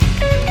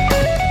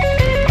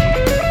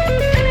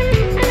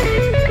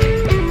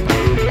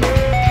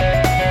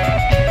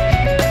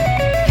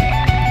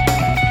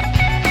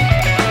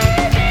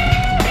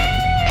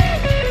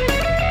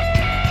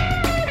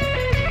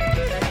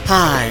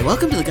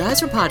Welcome to the Guys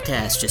for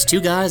Podcast, just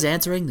two guys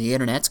answering the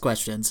internet's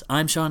questions.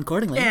 I'm Sean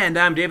Cordingley. And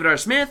I'm David R.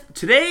 Smith.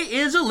 Today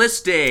is a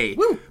list day.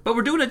 Woo. But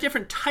we're doing a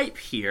different type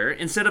here.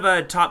 Instead of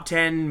a top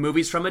 10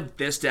 movies from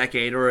this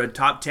decade or a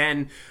top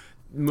 10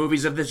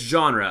 movies of this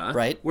genre,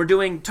 right, we're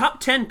doing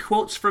top 10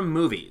 quotes from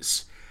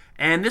movies.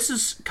 And this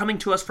is coming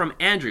to us from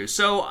Andrew.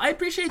 So I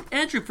appreciate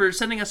Andrew for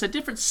sending us a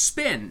different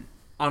spin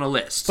on a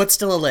list. But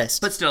still a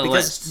list.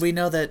 Because we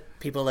know that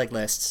people like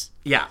lists.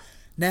 Yeah.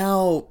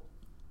 Now,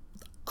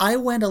 I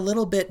went a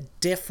little bit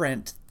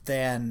different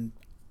than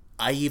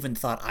I even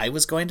thought I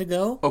was going to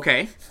go.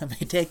 Okay. I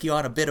may take you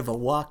on a bit of a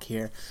walk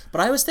here. But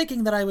I was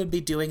thinking that I would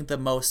be doing the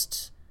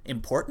most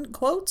important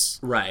quotes.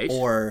 Right.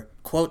 Or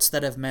quotes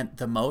that have meant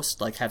the most,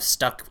 like have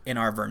stuck in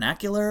our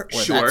vernacular or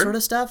Sure. that sort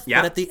of stuff.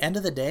 Yeah. But at the end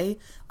of the day,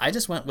 I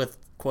just went with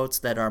quotes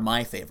that are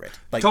my favorite.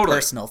 Like Totally.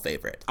 personal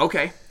favorite.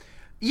 Okay.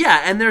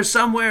 Yeah, and there's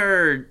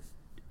somewhere...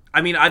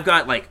 I mean, I've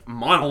got like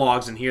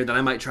monologues in here that I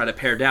might try to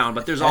pare down,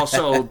 but there's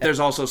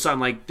also some,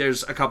 like,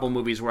 there's a couple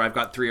movies where I've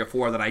got 3 or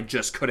 4 that I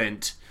just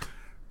couldn't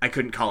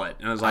call it.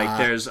 And I was like,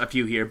 there's a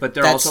few here, but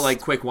they're also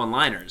like quick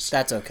one-liners.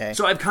 That's okay.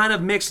 So I've kind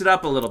of mixed it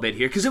up a little bit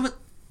here because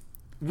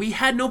we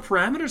had no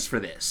parameters for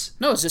this.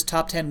 No, it's just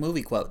top 10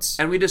 movie quotes.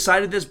 And we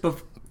decided this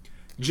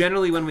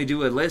generally when we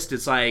do a list,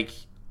 it's like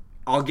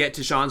I'll get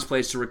to Sean's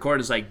place to record.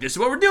 It's like, this is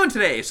what we're doing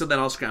today. So then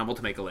I'll scramble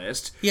to make a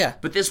list. Yeah.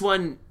 But this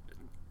one,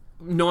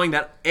 knowing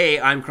that A,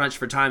 I'm crunched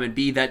for time, and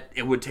B, that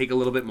it would take a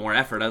little bit more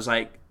effort, I was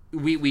like,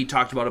 we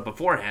talked about it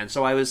beforehand.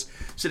 So I was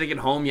sitting at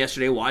home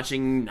yesterday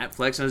watching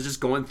Netflix, and I was just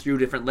going through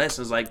different lists.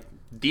 I was like,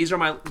 these are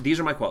my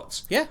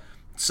quotes. Yeah.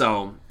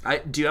 So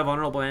do you have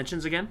honorable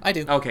mentions again? I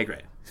do. Okay,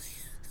 great.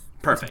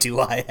 Perfect. Do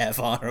I have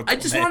honorable I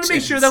just mentions? wanted to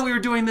make sure that we were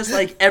doing this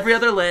like every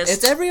other list.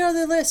 It's every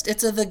other list.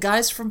 It's the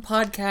Guys from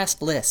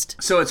Podcast list.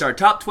 So it's our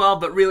top 12,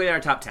 but really our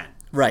top 10.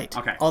 Right.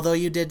 Okay. Although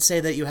you did say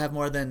that you have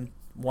more than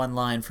one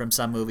line from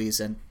some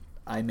movies, and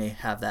I may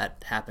have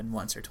that happen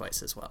once or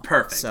twice as well.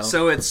 Perfect.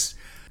 So it's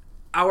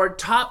our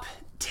top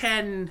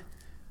 10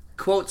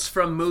 quotes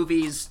from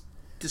movies,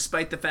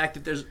 despite the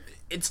fact that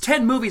it's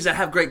 10 movies that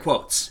have great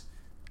quotes.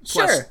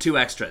 Plus Sure. 2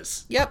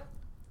 extras. Yep.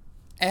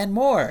 And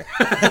more.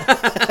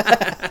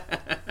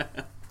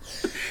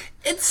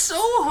 It's so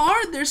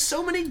hard. There's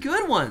so many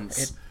good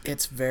ones.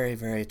 It's very,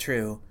 very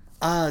true.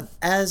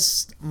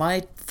 As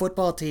my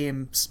football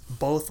teams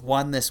both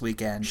won this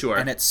weekend, Sure.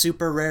 and it's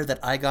super rare that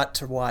I got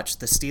to watch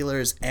the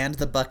Steelers and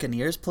the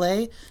Buccaneers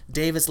play,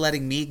 Dave is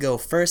letting me go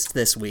first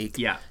this week.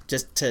 Yeah.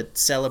 Just to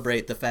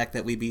celebrate the fact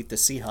that we beat the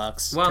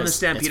Seahawks. Well, the 'cause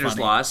Stampeders it's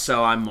funny. lost,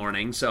 so I'm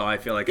mourning. So I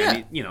feel like Yeah.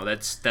 I need,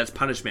 that's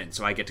punishment.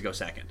 So I get to go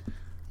second.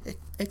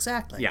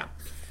 Exactly. Yeah.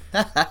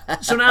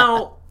 So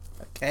now,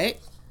 Okay.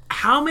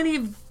 how many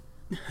of...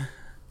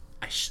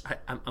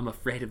 I'm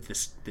afraid of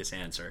this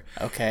answer.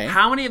 Okay.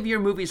 How many of your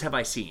movies have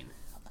I seen?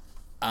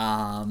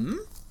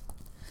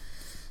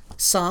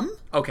 Some.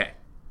 Okay.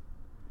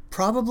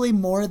 Probably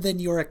more than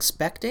you're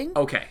expecting.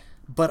 Okay.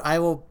 But I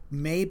will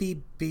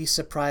maybe be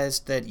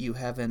surprised that you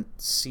haven't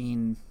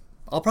seen...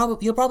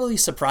 You'll probably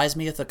surprise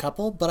me with a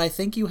couple, but I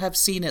think you have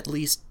seen at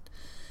least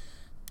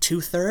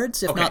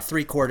 2/3, if not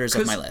 3/4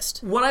 of my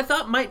list. What I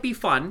thought might be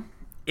fun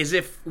is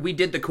if we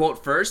did the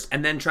quote first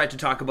and then tried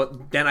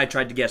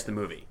to guess the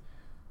movie.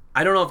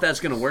 I don't know if that's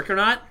going to work or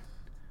not.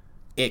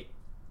 It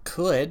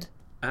could.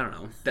 I don't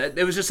know.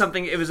 It was just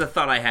something, it was a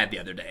thought I had the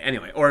other day.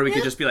 Anyway, or we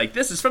could just be like,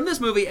 this is from this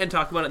movie and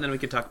talk about it, and then we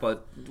could talk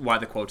about why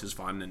the quote is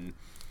fun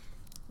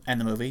And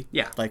the movie?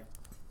 Yeah. Like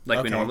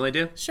we normally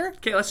do. Sure.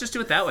 Okay, let's just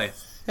do it that way.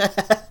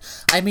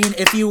 I mean,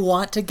 if you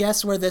want to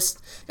guess where this...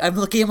 I'm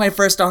looking at my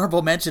first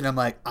honorable mention. I'm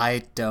like,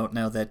 I don't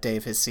know that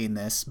Dave has seen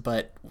this,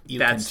 but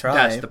can try.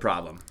 That's the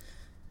problem.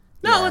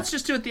 No, let's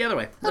just do it the other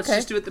way. Let's Okay.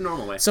 just do it the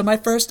normal way. So my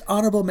first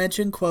honorable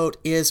mention quote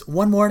is,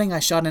 "One morning I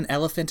shot an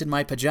elephant in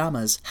my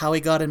pajamas. How he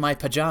got in my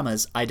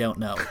pajamas, I don't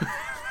know."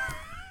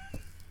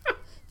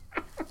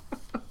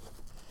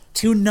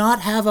 To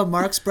not have a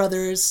Marx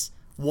Brothers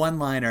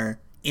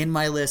one-liner in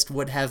my list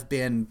would have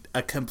been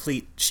a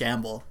complete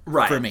shamble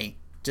for me.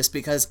 Just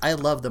because I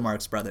love the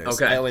Marx Brothers.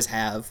 Okay. I always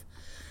have.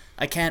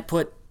 I can't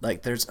put,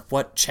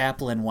 what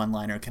Chaplin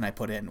one-liner can I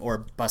put in?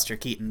 Or Buster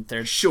Keaton.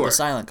 They're the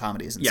silent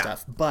comedies and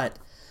stuff. But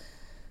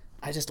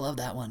I just love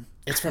that one.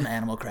 It's from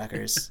Animal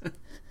Crackers.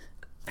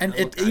 And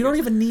you don't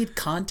even need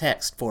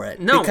context for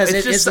it. No, because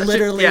it's just it's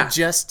literally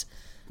just...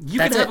 You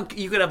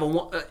could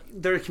have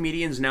there are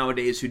comedians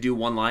nowadays who do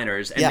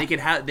one-liners, and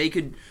they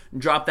could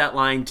drop that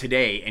line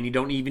today, and you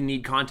don't even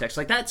need context.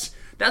 Like that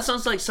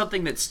sounds like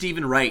something that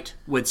Stephen Wright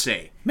would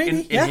say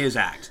in his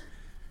act,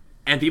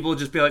 and people would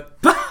just be like,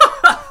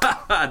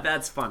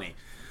 "That's funny."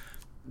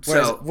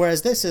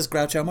 Whereas this is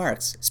Groucho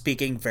Marx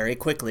speaking very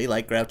quickly,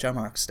 like Groucho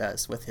Marx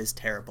does with his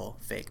terrible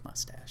fake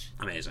mustache.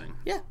 Amazing.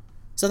 Yeah.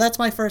 So that's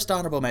my first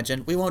honorable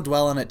mention. We won't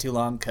dwell on it too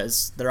long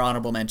because they're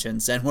honorable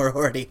mentions, and we're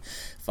already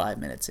 5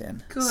 minutes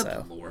in.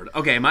 Good Lord.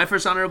 Okay, my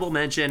first honorable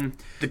mention.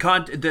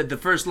 The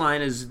first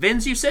line is,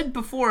 Vince, you said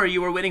before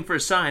you were waiting for a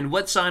sign.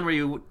 What sign were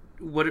you?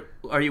 What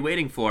are you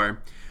waiting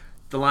for?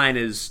 The line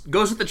is,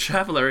 goes with the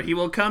traveler. He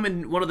will come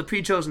in one of the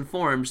pre-chosen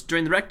forms.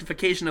 During the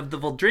rectification of the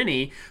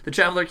Voldrini, the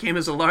traveler came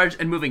as a large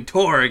and moving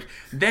Torg.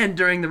 Then,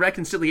 during the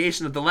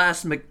reconciliation of the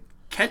last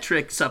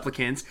McKettrick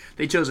supplicants,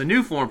 they chose a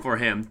new form for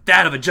him,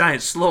 that of a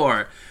giant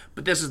slore.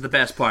 But this is the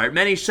best part.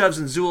 Many Shovs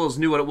and Zools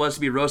knew what it was to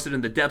be roasted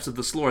in the depths of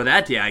the slore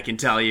that day, I can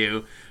tell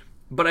you.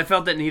 But I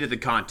felt that needed the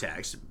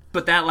context.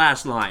 But that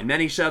last line,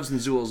 many Shovs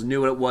and Zools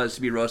knew what it was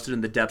to be roasted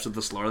in the depths of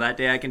the slore that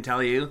day, I can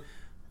tell you.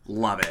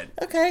 Love it.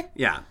 Okay.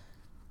 Yeah.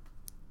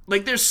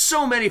 Like, there's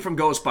so many from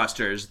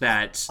Ghostbusters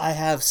that... I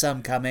have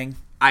some coming.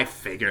 I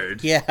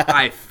figured. Yeah.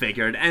 I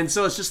figured. And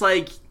so it's just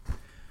like,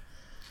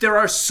 there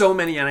are so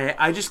many, and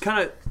I just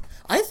kind of...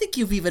 I think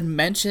you've even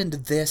mentioned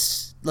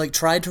this, like,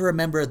 tried to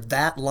remember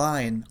that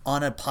line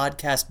on a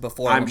podcast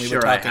before when we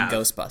were talking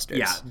Ghostbusters.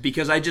 Yeah,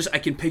 because I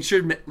can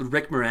picture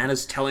Rick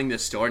Moranis telling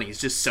this story, and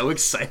he's just so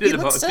excited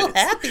about this. He looks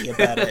so happy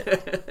about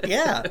it.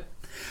 Yeah.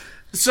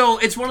 So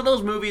it's one of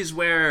those movies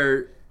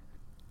where...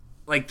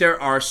 Like,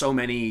 there are so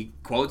many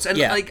quotes. And,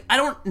 like, I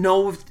don't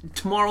know if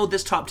tomorrow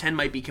this top 10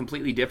 might be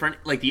completely different.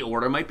 Like, the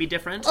order might be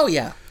different. Oh,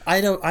 yeah.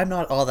 I'm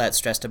not all that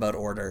stressed about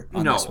order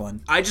on this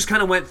one. I just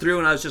kind of went through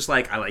and I was just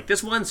like, I like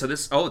this one. So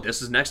this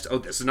is next. Oh,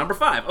 this is number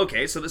 5.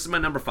 Okay, so this is my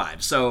number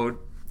 5. So,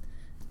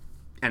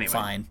 anyway.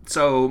 Fine.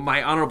 So,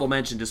 my honorable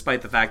mention,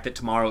 despite the fact that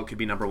tomorrow it could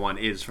be number 1,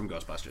 is from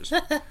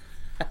Ghostbusters.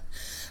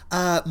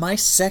 My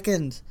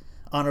second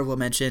honorable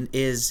mention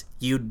is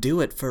You Do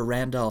It for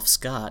Randolph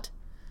Scott.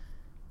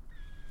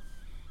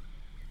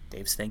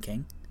 Dave's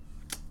thinking.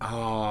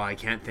 Oh, I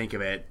can't think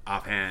of it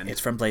offhand. It's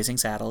from Blazing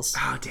Saddles.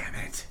 Oh, damn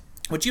it.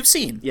 Which you've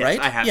seen, yes, right?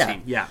 I have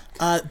seen, yeah.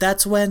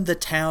 That's when the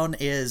town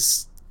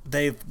is...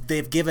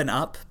 They've given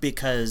up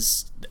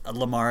because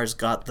Lamar's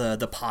got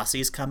the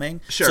posses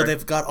coming. Sure. So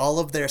they've got all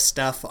of their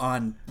stuff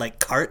on, like,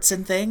 carts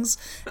and things.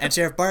 And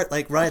Sheriff Bart,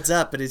 like, rides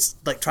up and is,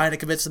 like, trying to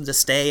convince them to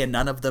stay, and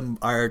none of them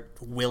are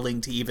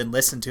willing to even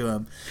listen to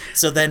him.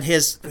 So then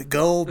his his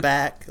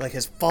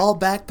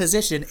fallback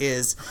position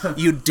is,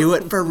 You Do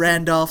It for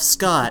Randolph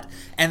Scott.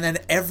 And then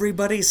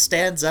everybody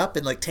stands up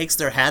and, like, takes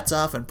their hats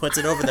off and puts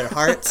it over their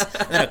hearts.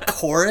 And then a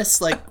chorus,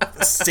 like,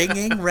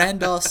 singing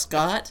Randolph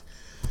Scott.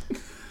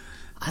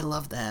 I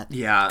love that.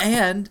 Yeah.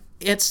 And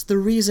it's the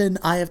reason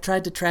I have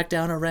tried to track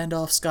down a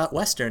Randolph Scott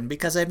Western,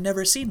 because I've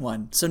never seen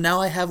one. So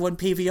now I have one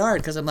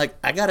PVR'd because I'm like,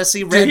 I gotta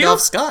see Randolph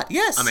Scott.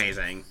 Yes.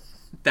 Amazing.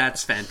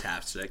 That's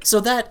fantastic.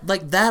 So that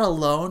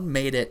alone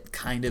made it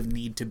kind of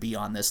need to be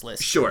on this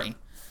list. Sure. For me.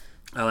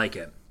 I like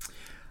it.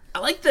 I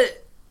like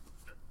that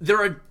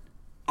there are,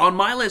 on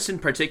my list in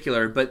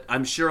particular, but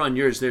I'm sure on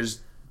yours,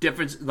 there's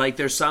difference. Like,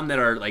 there's some that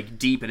are, like,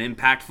 deep and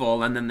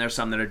impactful, and then there's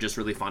some that are just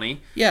really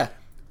funny. Yeah.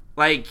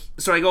 Like,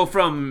 so I go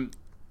from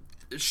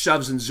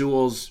Shovs and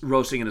Zools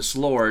roasting in a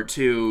slore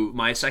to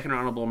my second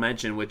honorable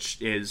mention, which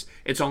is,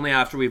 it's only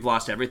after we've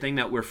lost everything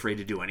that we're free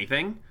to do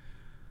anything.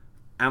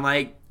 I'm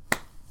like,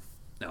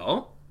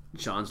 no,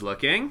 Sean's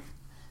looking.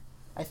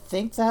 I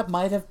think that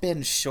might have been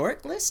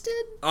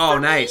shortlisted. Oh,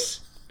 nice.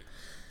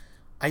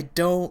 I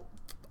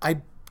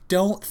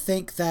don't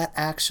think that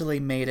actually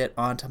made it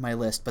onto my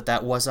list, but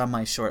that was on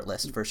my short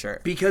list for sure.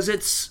 Because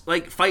it's,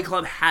 like, Fight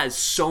Club has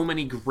so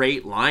many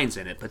great lines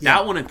in it, but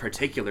that one in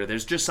particular,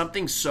 there's just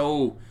something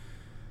so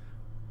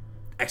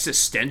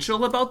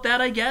existential about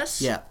that, I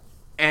guess. Yeah.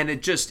 And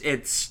it's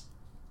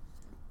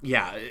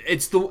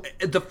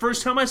the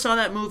first time I saw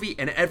that movie,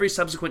 and every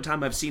subsequent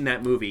time I've seen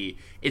that movie,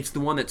 it's the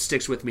one that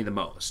sticks with me the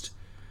most.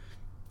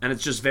 And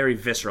it's just very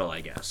visceral,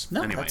 I guess.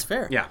 No, anyway, that's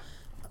fair. Yeah.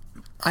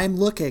 I'm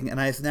looking,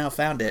 and I've now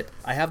found it.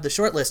 I have the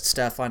shortlist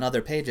stuff on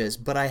other pages,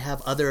 but I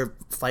have other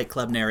Fight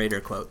Club narrator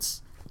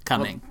quotes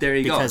coming. Well, there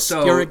you go. Because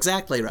so, you're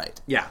exactly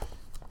right. Yeah.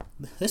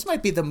 This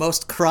might be the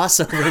most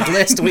crossover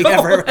list we've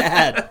ever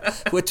had,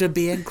 which would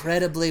be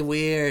incredibly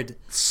weird.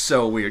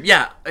 So weird.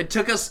 Yeah, it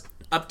took us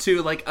up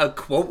to, like, a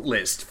quote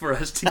list for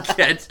us to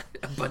get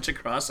a bunch of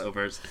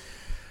crossovers.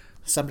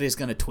 Somebody's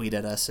going to tweet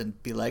at us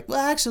and be like, well,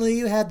 actually,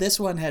 you had this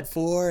one had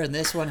 4, and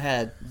this one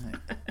had...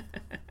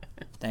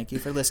 Thank you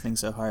for listening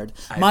so hard.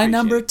 My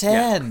number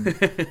 10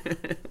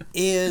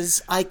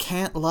 is I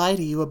can't lie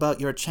to you about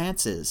your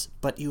chances,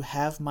 but you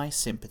have my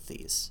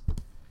sympathies.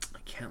 I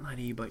can't lie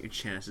to you about your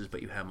chances,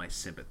 but you have my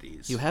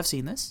sympathies. You have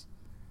seen this?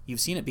 You've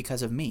seen it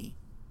because of me.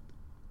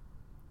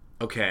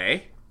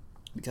 Okay.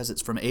 Because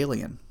it's from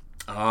Alien.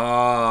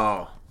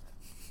 Oh.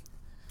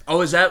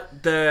 Oh, is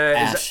that the...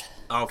 Ash.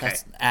 Okay.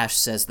 Ash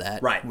says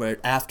that. Right. Where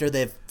after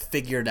they've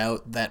figured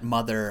out that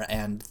Mother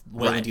and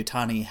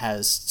Weyland-Yutani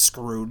has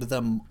screwed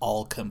them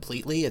all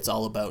completely, it's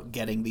all about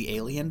getting the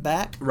alien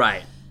back.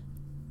 Right.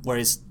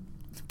 Whereas,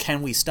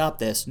 can we stop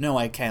this? No,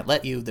 I can't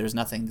let you. There's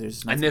nothing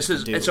and this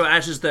is... And so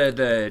Ash is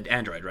the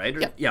android, right?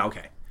 Yeah. Yeah,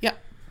 okay. Yeah.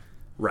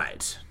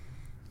 Right.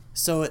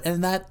 So,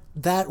 and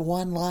that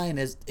one line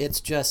is, it's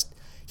just,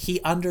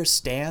 he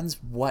understands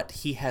what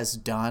he has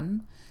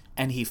done,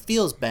 and he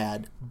feels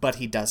bad, but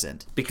he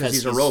doesn't. Because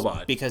he's a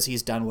robot. Because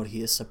he's done what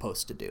he is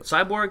supposed to do.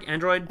 Cyborg?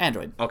 Android?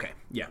 Android. Okay,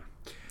 yeah.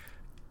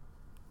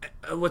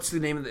 What's the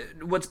name of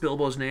what's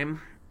Bilbo's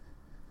name?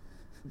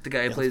 The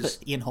guy who plays...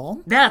 Ian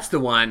Holm? That's the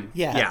one.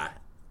 Yeah. Yeah.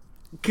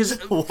 Because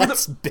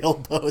what's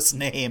Bilbo's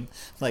name?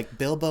 Like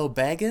Bilbo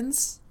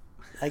Baggins,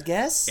 I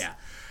guess. Yeah.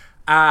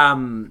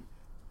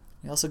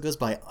 He also goes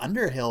by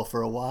Underhill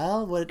for a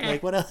while. What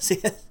else?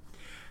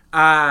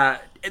 I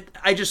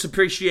just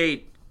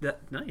appreciate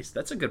that. Nice.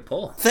 That's a good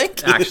pull.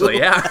 Thank you. Actually,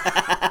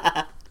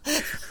 yeah.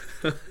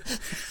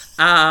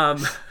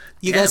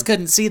 You guys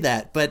couldn't see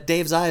that, but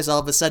Dave's eyes all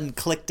of a sudden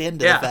clicked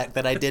into the fact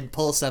that I did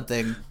pull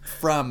something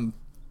from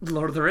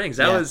Lord of the Rings.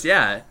 That was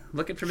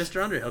looking for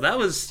Mr. Underhill. That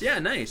was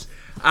nice.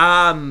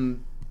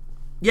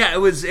 It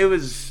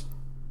was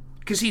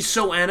because he's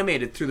so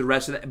animated through the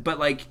rest of that. But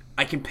like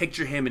I can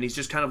picture him, and he's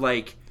just kind of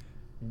like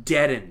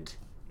deadened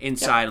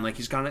inside, and like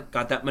he's kind of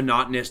got that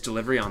monotonous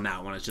delivery on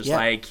that one. It's just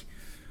like,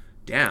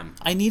 damn.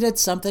 I needed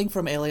something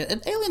from Alien,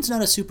 and Alien's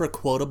not a super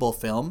quotable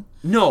film.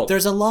 No,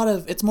 there's a lot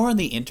of it's more in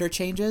the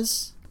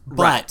interchanges,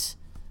 but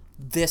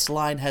this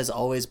line has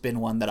always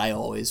been one that I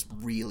always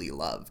really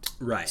loved.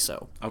 Right.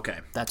 So okay,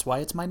 that's why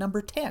it's my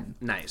number 10.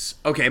 Nice.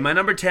 Okay, my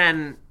number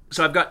 10.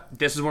 So I've got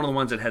this is one of the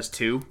ones that has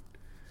two.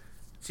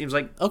 Seems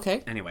like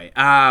okay. Anyway,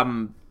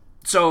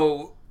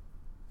 so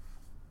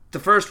the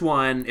first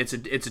one, it's a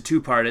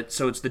two-part.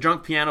 So it's the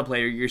drunk piano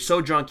player. You're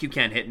so drunk you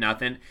can't hit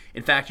nothing.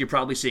 In fact, you're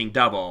probably seeing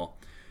double.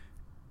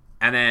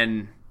 And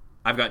then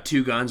I've got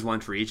two guns, one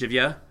for each of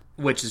you,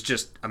 which is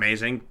just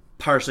amazing.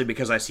 Partially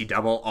because I see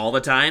double all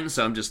the time,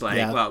 so I'm just like,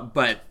 well,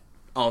 but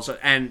also,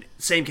 and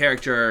same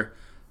character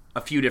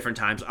a few different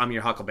times. I'm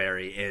Your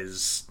Huckleberry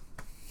is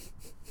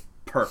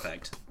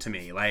perfect to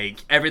me.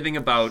 Like everything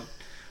about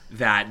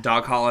that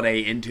Doc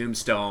Holliday in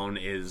Tombstone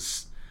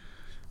is,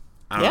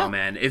 I don't know,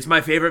 man. It's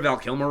my favorite Val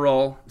Kilmer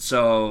role.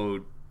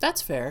 So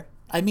that's fair.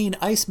 I mean,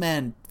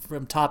 Iceman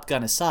from Top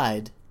Gun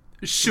aside,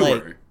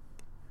 sure.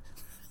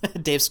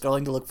 Dave's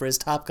scrolling to look for his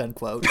Top Gun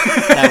quote.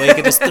 That way you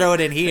can just throw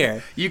it in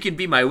here. You can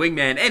be my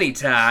wingman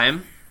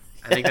anytime.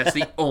 I think that's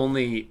the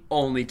only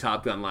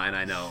Top Gun line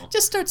I know.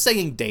 Just start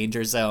singing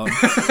Danger Zone.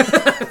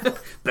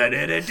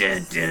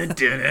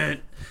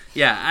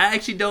 Yeah, I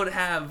actually don't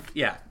have...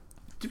 Yeah.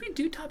 Did we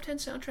do top 10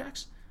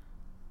 soundtracks?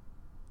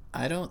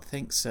 I don't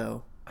think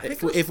so.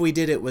 If we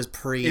did, it was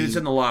pre... It was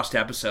in the lost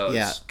episodes.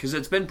 Yeah. Because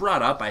it's been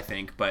brought up, I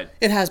think, but...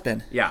 It has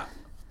been. Yeah.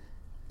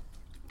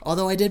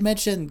 Although I did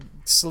mention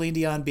Celine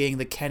Dion being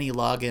the Kenny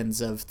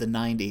Loggins of the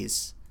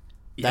 90s.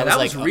 Yeah, that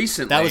was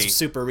recently. That was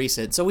super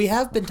recent. So we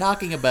have been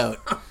talking about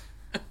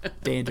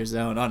Danger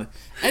Zone on it.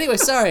 Anyway,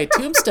 sorry,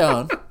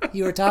 Tombstone.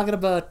 You were talking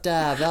about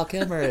Val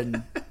Kilmer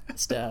and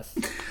stuff.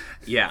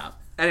 Yeah.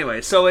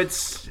 Anyway, so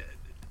it's...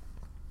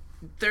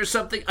 There's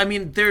something... I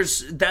mean,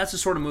 that's the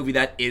sort of movie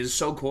that is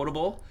so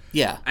quotable.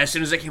 Yeah. As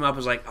soon as it came up, I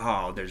was like,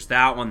 oh, there's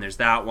that one, there's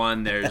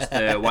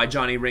the Why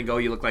Johnny Ringo,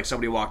 you look like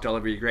somebody walked all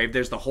over your grave.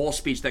 There's the whole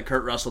speech that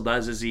Kurt Russell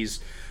does as he's,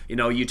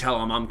 you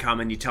tell him I'm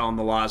coming, you tell him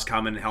the law's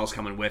coming, hell's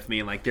coming with me.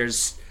 And like,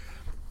 there's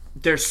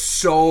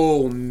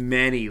so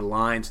many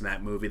lines in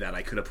that movie that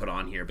I could have put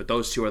on here, but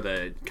those two are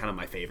the kind of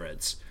my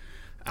favorites.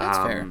 That's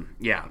fair.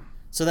 Yeah.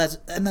 So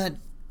that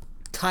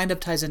kind of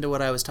ties into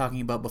what I was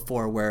talking about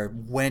before, where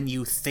when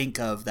you think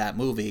of that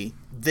movie,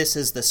 this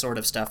is the sort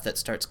of stuff that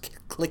starts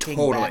clicking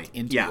back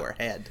into your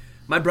head.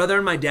 My brother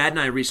and my dad and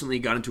I recently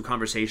got into a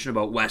conversation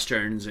about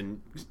Westerns,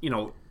 and,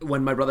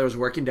 when my brother was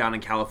working down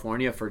in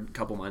California for a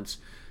couple months,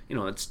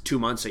 it's 2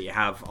 months that you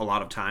have a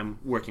lot of time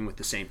working with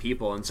the same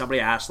people, and somebody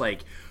asked,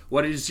 like,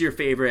 what is your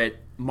favorite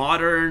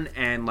modern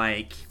and,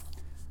 like,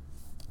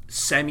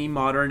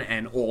 semi-modern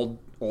and old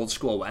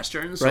school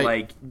Westerns? Right. So,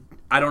 like,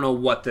 I don't know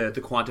what the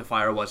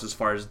quantifier was as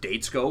far as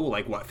dates go,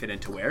 like what fit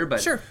into where,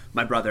 but sure.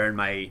 My brother and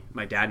my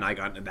dad and I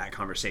got into that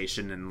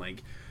conversation, and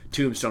like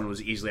Tombstone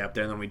was easily up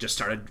there, and then we just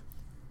started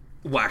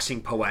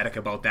waxing poetic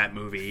about that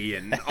movie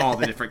and all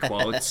the different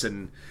quotes,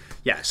 and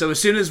yeah. So as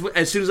soon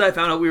as I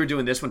found out we were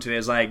doing this one today, I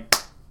was like,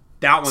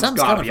 that one's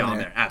got to be on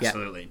there.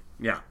 Absolutely,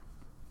 yeah.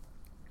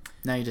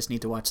 Now you just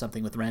need to watch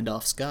something with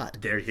Randolph Scott.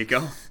 There you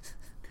go.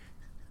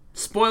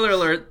 Spoiler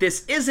alert: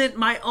 this isn't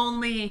my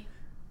only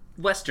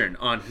Western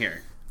on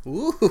here.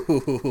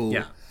 Ooh.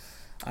 Yeah.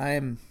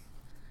 I'm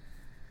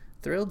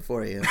thrilled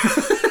for you.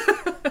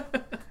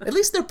 At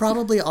least they're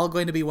probably all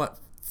going to be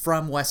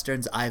from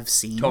Westerns I've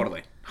seen.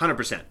 Totally.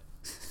 100%.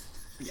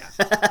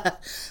 Yeah.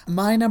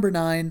 My number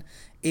 9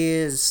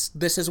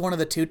 this is one of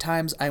the 2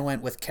 times I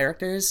went with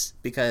characters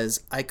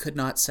because I could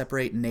not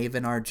separate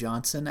Navin R.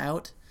 Johnson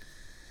out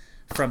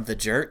from The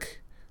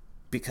Jerk,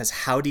 because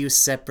how do you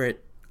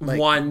separate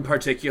one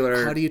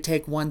particular... How do you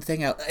take one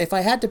thing out? If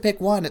I had to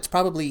pick one, it's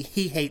probably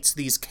he hates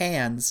these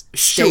cans.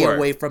 Sure. Stay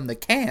away from the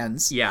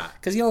cans. Yeah.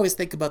 Because you always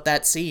think about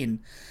that scene.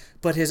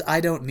 But his I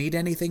don't need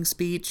anything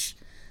speech,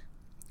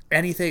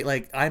 anything,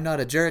 like, I'm not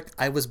a jerk,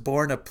 I was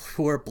born a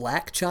poor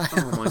black child.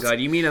 Oh my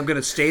god, you mean I'm going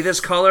to stay this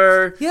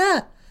color?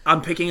 Yeah.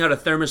 I'm picking out a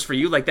thermos for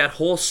you? Like, that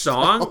whole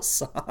song?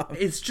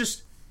 It's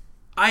just...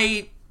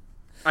 I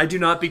do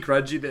not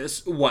begrudge you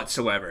this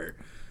whatsoever.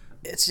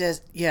 It's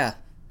just, yeah.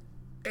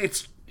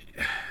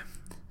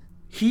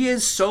 He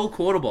is so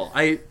quotable.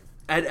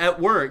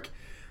 At work,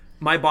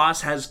 my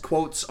boss has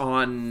quotes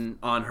on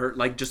her,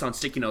 like just on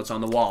sticky notes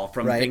on the wall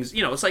from things.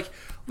 You know, it's like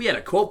we had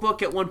a quote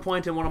book at one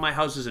point in one of my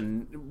houses,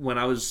 and when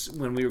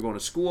we were going to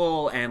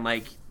school, and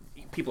like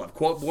people have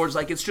quote boards.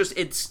 Like it's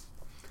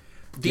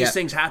these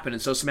things happen,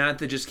 and so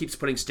Samantha just keeps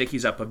putting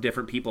stickies up of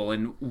different people,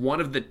 and one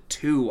of the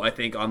two I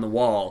think on the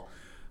wall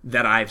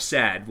that I've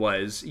said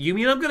was, "You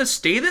mean I'm going to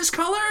stay this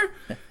color?"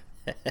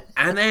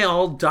 And they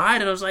all died,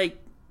 and I was like,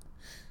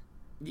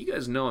 you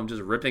guys know I'm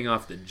just ripping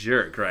off the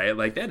Jerk, right?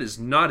 Like, that is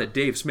not a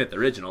Dave Smith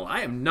original.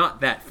 I am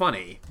not that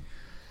funny.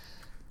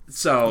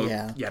 So,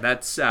 yeah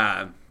that's...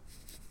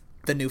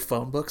 The new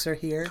phone books are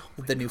here.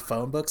 The new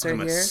phone books are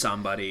here.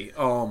 Somebody.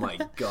 Oh, my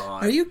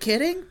God. Are you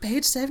kidding?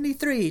 Page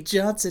 73,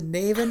 Johnson,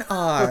 Navin,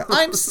 R.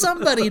 I'm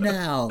somebody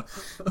now.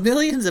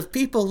 Millions of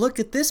people look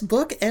at this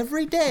book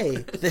every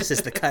day. This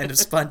is the kind of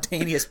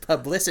spontaneous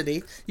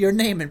publicity, your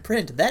name in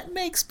print, that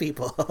makes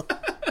people.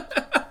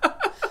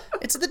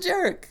 It's the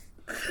Jerk.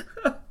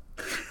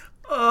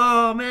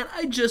 Oh man,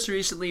 I just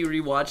recently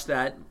rewatched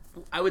that.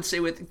 I would say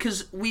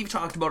because we've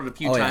talked about it a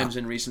few times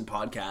in recent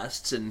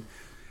podcasts,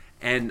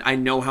 and I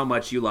know how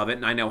much you love it,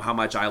 and I know how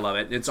much I love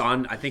it.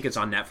 I think it's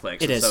on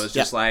Netflix. It is. So it's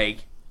just like,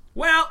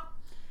 well,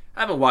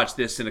 I haven't watched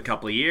this in a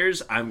couple of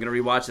years. I'm gonna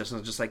rewatch this, and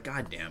I'm just like,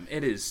 God damn,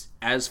 it is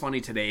as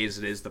funny today as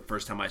it is the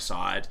first time I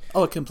saw it.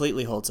 Oh, it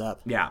completely holds up.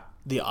 Yeah.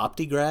 The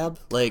Opti grab,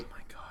 like. Oh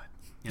my God.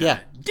 Yeah.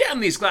 Damn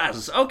these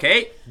glasses.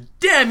 Okay.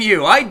 Damn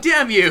you. I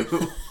damn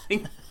you.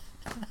 We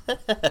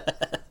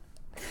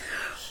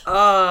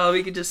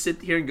could just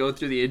sit here and go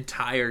through the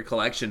entire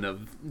collection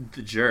of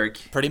The Jerk.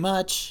 Pretty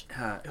much.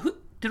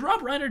 Did Rob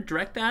Reiner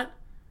direct that?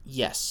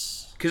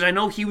 Yes. Because I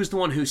know he was the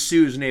one who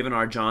sues Navin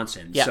R.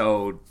 Johnson,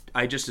 so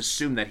I just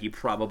assumed that he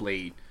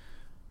probably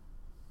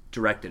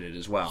directed it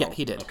as well. Yeah,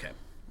 he did. Okay.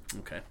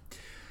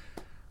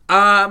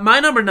 My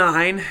number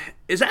 9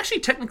 is actually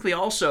technically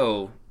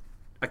also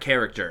a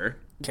character.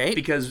 Okay.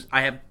 Because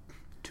I have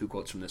 2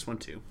 quotes from this one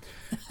too.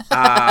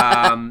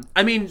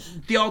 I mean,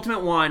 the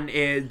ultimate one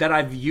is that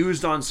I've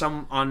used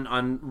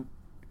on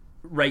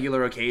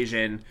regular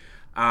occasion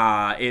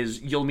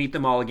is "You'll meet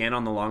them all again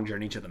on the long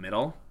journey to the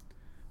middle."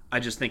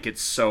 I just think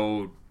it's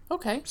so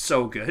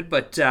good.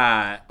 But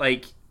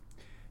like,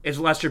 it's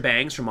Lester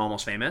Bangs from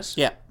Almost Famous.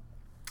 Yeah.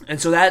 And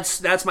so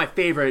that's my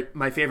favorite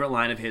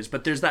line of his.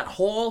 But there's that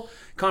whole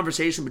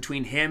conversation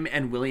between him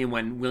and William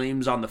when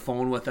William's on the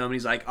phone with him, and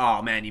he's like,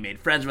 "Oh man, you made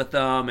friends with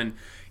them," and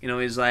you know,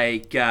 he's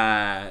like,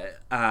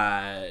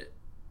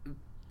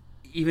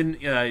 even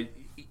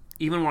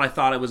when I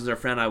thought I was their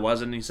friend, I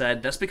wasn't. And he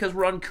said, "That's because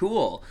we're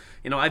uncool.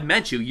 You know, I've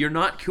met you. You're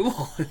not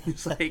cool."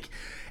 He's like,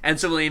 and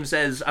so William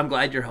says, "I'm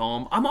glad you're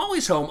home. I'm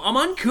always home. I'm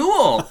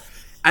uncool."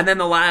 And then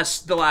the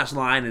last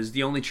line is,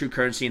 "The only true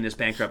currency in this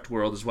bankrupt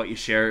world is what you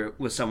share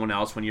with someone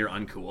else when you're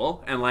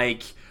uncool." And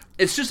like,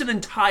 it's just an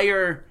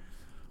entire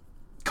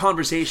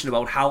conversation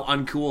about how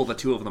uncool the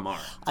two of them are.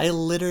 I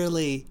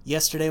literally,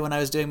 yesterday when I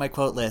was doing my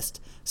quote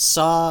list,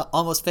 saw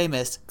Almost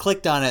Famous,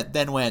 clicked on it,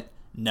 then went,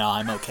 "No,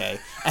 I'm okay,"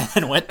 and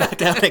then went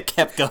back out and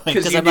kept going.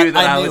 Because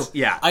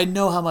I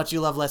know how much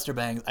you love Lester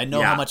Bangs. I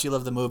know how much you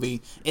love the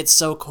movie. It's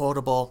so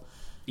quotable.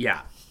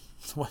 Yeah.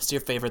 What's your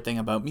favorite thing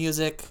about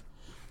music?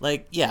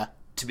 Like, yeah.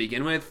 To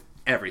begin with,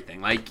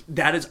 everything. Like,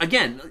 that is,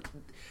 again,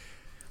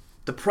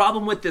 the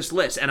problem with this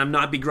list, and I'm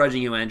not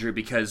begrudging you, Andrew,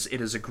 because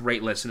it is a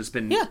great list, and it's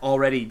been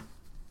already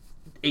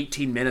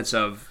 18 minutes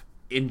of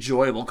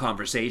enjoyable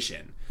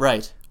conversation.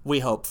 Right. We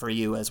hope for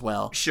you as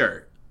well.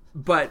 Sure.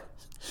 But...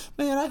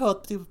 Man, I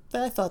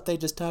thought they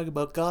just talked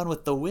about Gone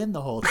with the Wind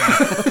the whole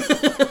time.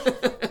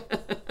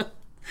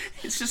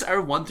 It's just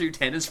our 1 through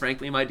 10 is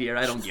Frankly My Dear,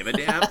 I Don't Give a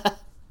Damn.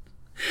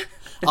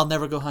 I'll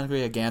Never Go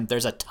Hungry Again.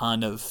 There's a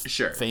ton of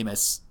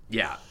famous...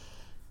 Yeah.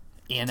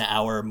 In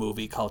our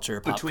movie culture,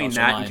 pop between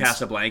culture that lines. and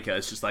Casablanca,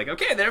 it's just like,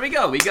 okay, there we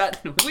go. We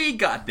got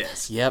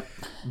this. Yep.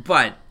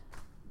 But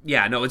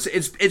yeah, no,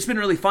 it's been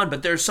really fun.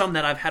 But there's some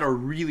that I've had a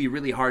really,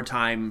 really hard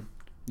time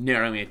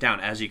narrowing it down,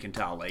 as you can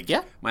tell. Like,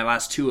 my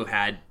last 2 have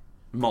had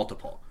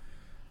multiple.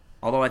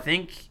 Although I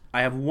think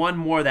I have one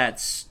more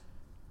that's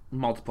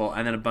multiple,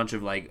 and then a bunch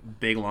of like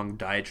big long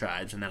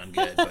diatribes, and then I'm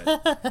good.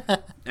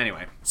 But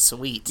anyway,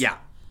 sweet. Yeah.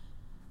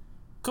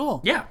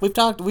 Cool. Yeah.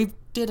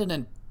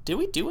 Did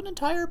we do an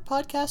entire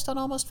podcast on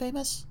Almost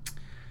Famous?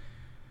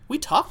 We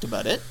talked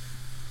about it.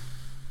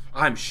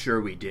 I'm sure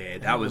we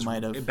did. That was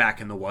back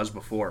in the Was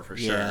Before, for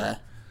sure. Yeah.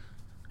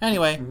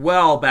 Anyway.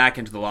 Well back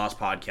into the Lost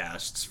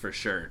podcasts, for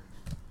sure.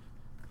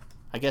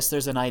 I guess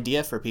there's an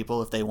idea for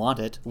people if they want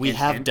it. We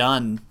have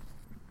done...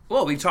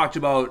 Well, we talked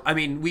about... I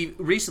mean, we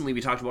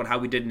talked about how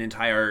we did an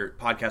entire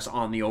podcast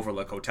on the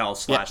Overlook Hotel /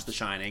 The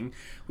Shining.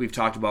 We've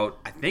talked about,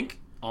 I think,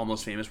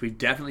 Almost Famous. We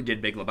definitely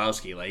did Big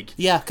Lebowski. Like,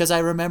 yeah, because I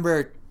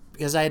remember...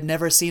 Because I had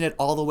never seen it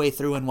all the way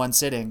through in one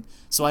sitting.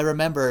 So I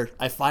remember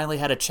I finally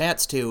had a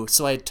chance to,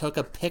 so I took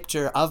a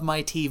picture of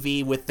my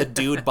TV with the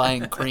dude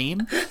buying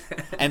cream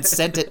and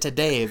sent it to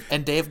Dave.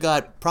 And Dave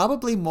got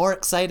probably more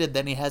excited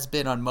than he has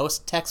been on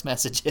most text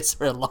messages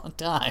for a long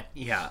time.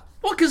 Yeah.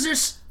 Well,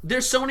 because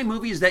there's so many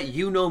movies that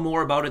you know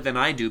more about it than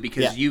I do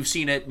because you've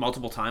seen it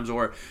multiple times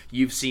or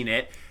you've seen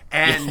it.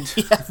 And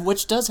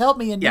which does help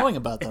me in knowing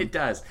about them. It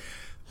does.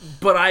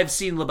 But I've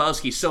seen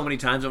Lebowski so many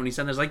times, and when he's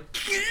on there, like,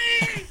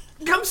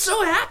 I'm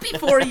so happy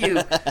for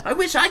you. I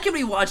wish I could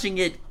be watching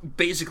it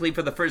basically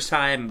for the first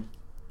time.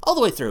 All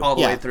the way through. All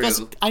the way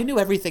through. I knew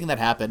everything that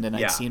happened, and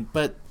I'd seen,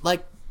 but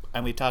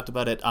and we talked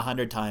about it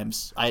 100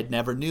 times, I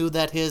never knew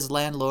that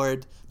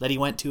that he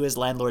went to his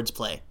landlord's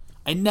play.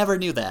 I never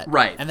knew that.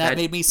 Right. And that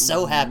made me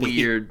so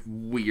happy.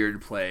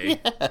 Weird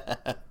play.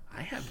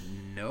 I have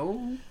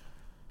no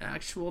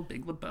actual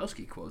Big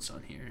Lebowski quotes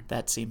on here.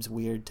 That seems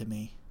weird to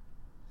me.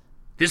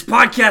 This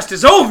podcast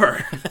is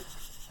over!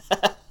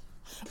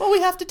 Well, we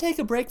have to take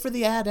a break for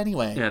the ad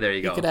anyway. Yeah, there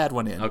you go. You could add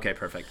one in. Okay,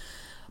 perfect.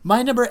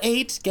 My number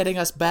 8, getting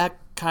us back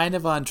kind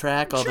of on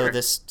track, although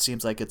this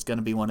seems like it's going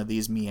to be one of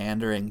these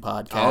meandering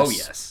podcasts. Oh,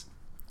 yes.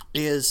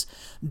 Is,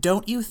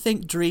 don't you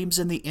think dreams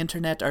and the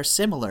internet are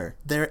similar?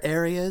 They're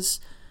areas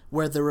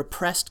where the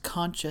repressed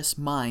conscious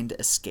mind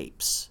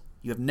escapes.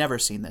 You have never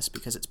seen this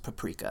because it's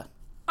Paprika.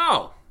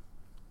 Oh.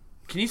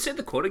 Can you say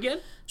the quote again?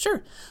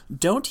 Sure.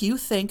 Don't you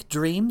think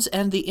dreams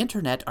and the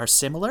internet are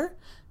similar?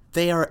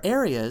 They are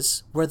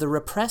areas where the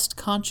repressed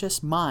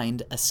conscious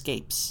mind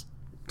escapes.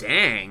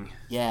 Dang.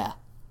 Yeah.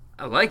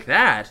 I like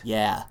that.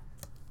 Yeah.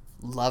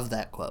 Love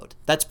that quote.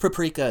 That's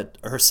Paprika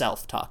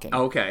herself talking.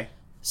 Okay.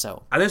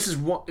 So. This is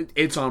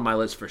it's on my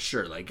list for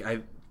sure.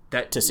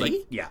 To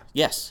see? Yeah.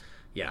 Yes.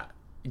 Yeah.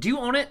 Do you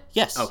own it?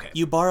 Yes. Okay.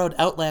 You borrowed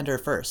Outlander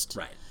first.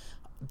 Right.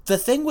 The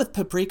thing with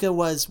Paprika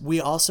was we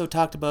also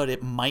talked about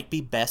it might be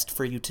best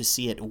for you to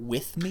see it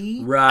with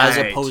me. Right. As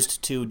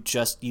opposed to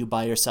just you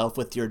by yourself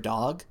with your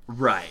dog.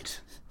 Right.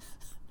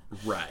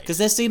 Right. Because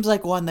this seems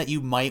like one that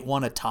you might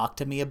want to talk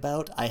to me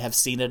about. I have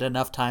seen it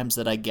enough times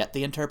that I get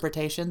the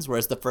interpretations,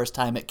 whereas the first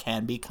time it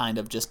can be kind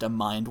of just a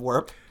mind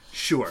warp.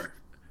 Sure.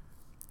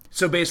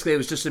 So basically it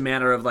was just a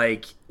matter of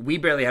we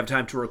barely have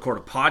time to record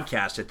a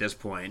podcast at this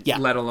point,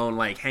 let alone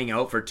hang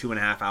out for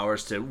 2.5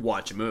 hours to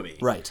watch a movie.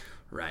 Right.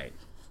 Right.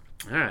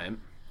 All right.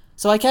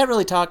 So I can't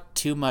really talk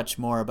too much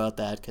more about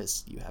that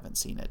because you haven't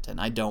seen it, and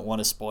I don't want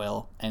to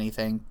spoil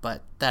anything,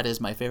 but that is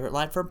my favorite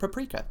line from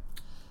Paprika.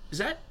 Is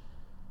that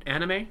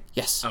anime?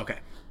 Yes. Okay.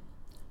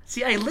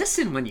 See, I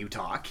listen when you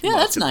talk. Yeah,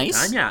 that's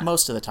nice. Yeah.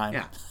 Most of the time.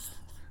 Yeah.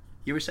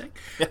 You were saying?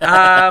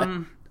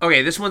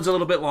 Okay, this one's a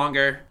little bit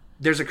longer.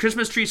 There's a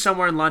Christmas tree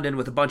somewhere in London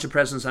with a bunch of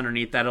presents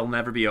underneath that'll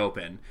never be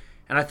open.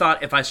 And I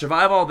thought, if I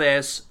survive all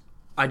this,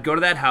 I'd go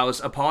to that house,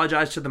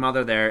 apologize to the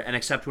mother there, and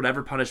accept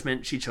whatever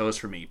punishment she chose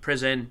for me.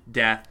 Prison,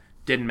 death,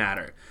 didn't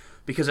matter.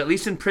 Because at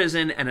least in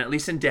prison and at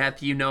least in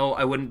death,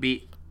 I wouldn't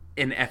be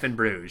in effing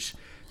Bruges.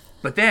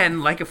 But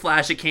then, like a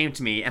flash, it came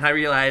to me, and I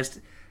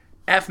realized,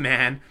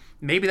 man,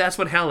 maybe that's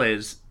what hell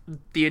is.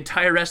 The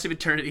entire rest of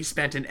eternity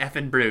spent in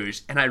effing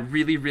Bruges, and I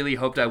really, really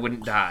hoped I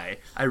wouldn't die.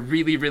 I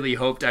really, really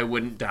hoped I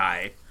wouldn't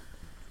die.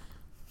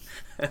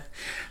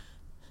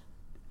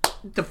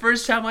 The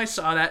first time I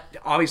saw that,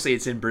 obviously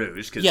it's in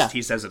Bruges, because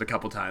he says it a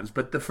couple times,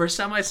 but the first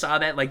time I saw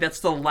that, that's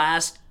the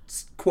last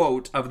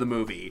quote of the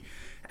movie,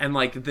 and,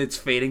 it's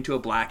fading to a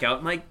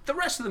blackout, and, the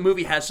rest of the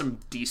movie has some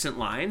decent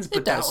lines,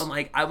 but that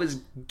one, I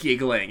was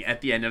giggling at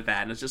the end of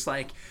that, and it's just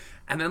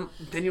and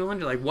then you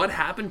wonder, what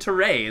happened to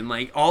Ray, and,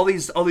 all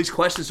these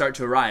questions start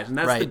to arise, and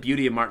that's the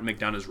beauty of Martin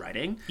McDonagh's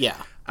writing. Yeah.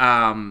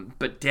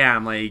 But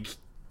damn, as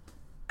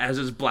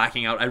I was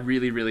blacking out, I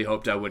really, really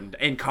hoped I wouldn't,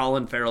 and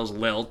Colin Farrell's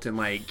lilt, and,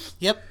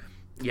 Yep.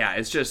 Yeah,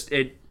 it's just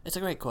It's a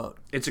great quote.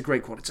 It's a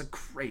great quote. It's a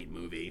great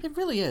movie. It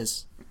really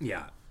is.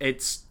 Yeah,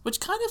 which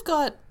kind of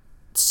got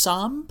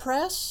some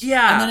press.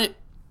 Yeah, and then it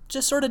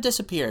just sort of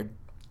disappeared.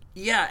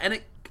 Yeah, and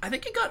I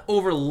think it got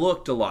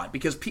overlooked a lot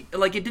because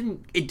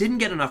it didn't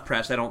get enough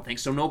press. I don't think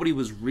so. Nobody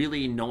was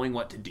really knowing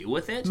what to do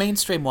with it.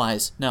 Mainstream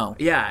wise, no.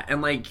 Yeah,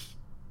 and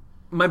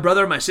my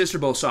brother and my sister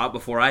both saw it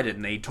before I did,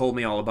 and they told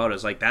me all about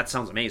it. I was that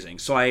sounds amazing.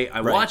 So I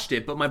watched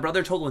it, but my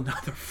brother told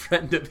another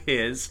friend of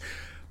his.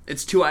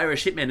 It's 2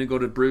 Irish hitmen who go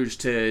to Bruges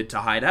to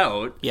hide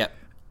out. Yep.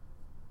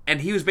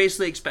 And he was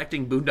basically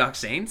expecting Boondock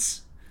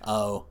Saints.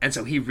 Oh. And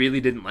so he really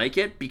didn't like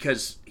it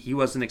because he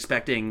wasn't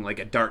expecting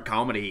a dark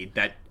comedy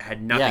that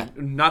had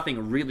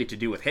nothing really to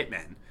do with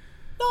hitmen.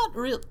 Not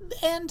real,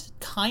 and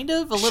kind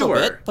of a little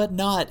bit, but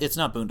it's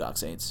not Boondock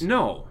Saints.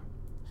 No.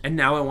 And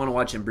now I want to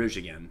watch In Bruges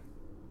again.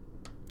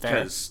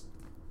 Because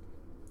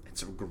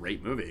it's a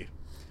great movie.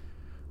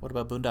 What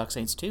about Boondock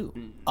Saints 2?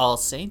 All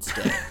Saints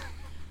Day.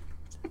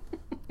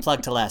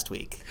 Plug to last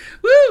week.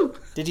 Woo!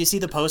 Did you see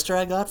the poster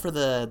I got for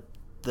the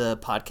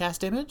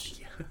podcast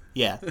image?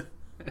 Yeah.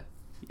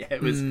 Yeah,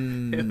 it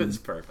was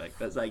perfect.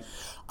 That's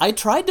I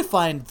tried to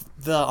find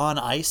the on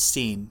ice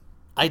scene.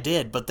 I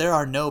did, but there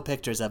are no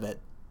pictures of it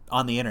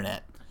on the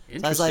internet.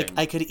 So I was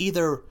I could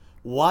either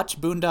watch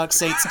Boondock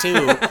Saints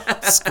 2,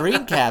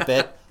 screen cap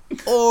it,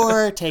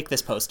 or take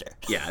this poster.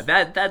 Yeah,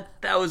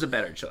 that was a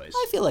better choice.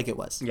 I feel like it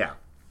was. Yeah.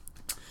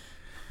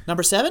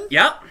 Number 7?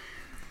 Yep.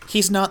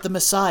 He's not the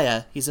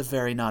Messiah. He's a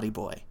very naughty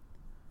boy.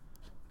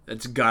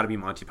 It's got to be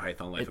Monty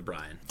Python, Life of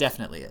Brian.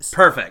 Definitely is.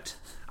 Perfect.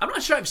 I'm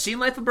not sure I've seen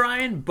Life of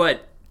Brian,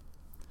 but...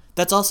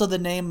 That's also the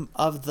name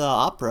of the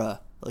opera,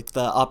 the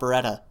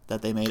operetta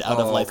that they made out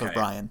of Life of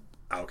Brian.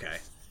 Okay.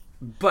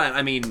 But,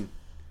 I mean,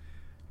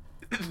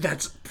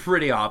 that's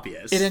pretty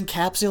obvious. It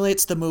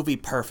encapsulates the movie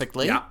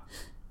perfectly. Yeah.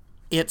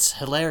 It's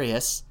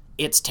hilarious.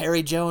 It's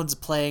Terry Jones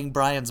playing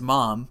Brian's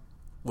mom,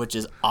 which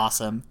is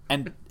awesome.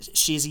 And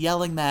she's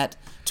yelling that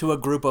to a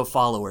group of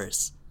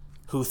followers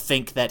who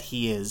think that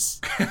he is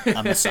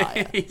a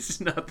messiah. He's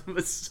not the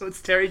Messiah. So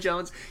it's Terry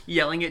Jones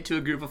yelling it to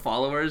a group of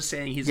followers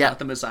saying he's not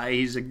the Messiah,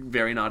 he's a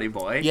very naughty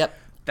boy. Yep.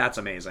 That's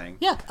amazing.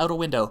 Yeah, out a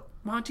window.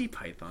 Monty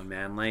Python,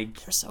 man.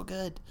 Like, they're so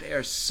good. They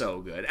are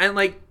so good. And,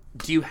 like,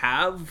 do you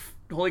have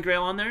Holy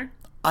Grail on there?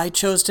 I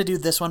chose to do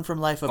this one from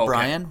Life of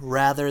Brian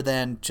rather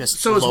than just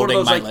it's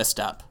loading my list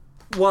up.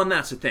 Well, and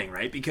that's the thing,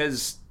 right?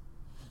 Because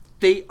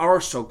they are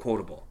so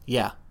quotable.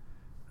 Yeah.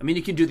 I mean,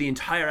 you can do the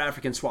entire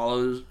African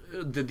swallows,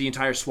 the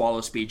entire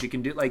swallow speech. You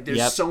can do, like,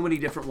 there's so many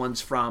different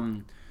ones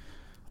from...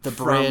 The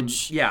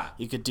bridge. Yeah.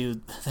 You could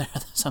do... There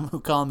are some who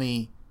call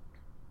me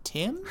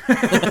Tim?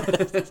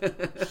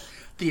 The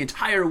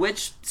entire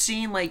witch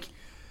scene, like...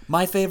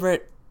 My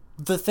favorite...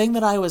 The thing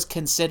that I was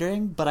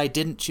considering, but I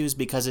didn't choose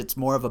because it's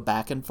more of a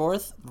back and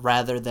forth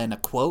rather than a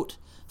quote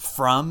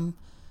from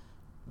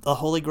the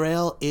Holy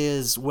Grail,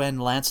 is when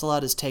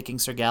Lancelot is taking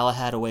Sir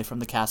Galahad away from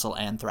the castle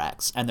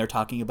Anthrax, and they're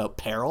talking about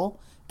peril.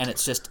 And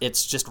it's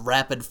just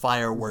rapid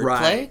fire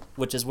wordplay,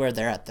 which is where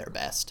they're at their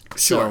best.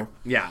 Sure. So,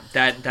 yeah,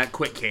 that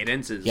quick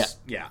cadence is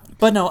yeah.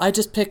 But no, I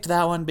just picked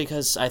that one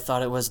because I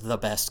thought it was the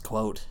best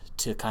quote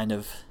to kind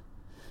of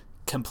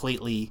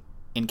completely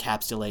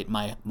encapsulate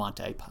my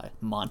Monty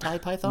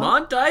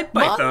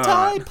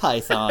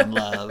Python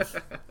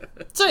love.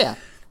 So yeah.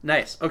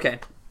 Nice. Okay.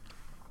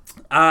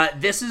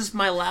 This is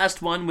my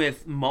last one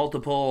with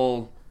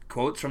multiple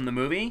quotes from the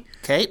movie.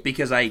 Okay.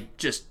 Because I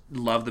just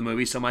love the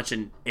movie so much,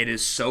 and it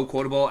is so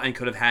quotable and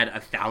could have had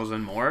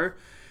 1,000 more.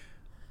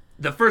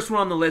 The first one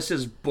on the list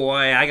is,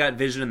 boy, I got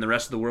vision and the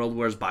rest of the world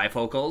wears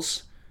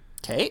bifocals.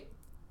 Okay.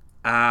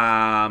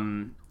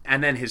 And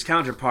then his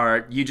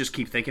counterpart, you just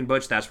keep thinking,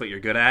 Butch, that's what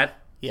you're good at.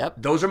 Yep.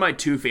 Those are my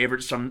two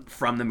favorites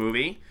from the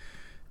movie.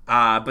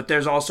 But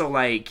there's also,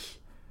 like,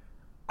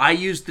 I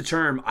use the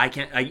term,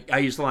 I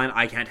use the line,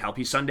 I can't help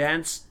you,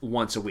 Sundance,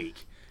 once a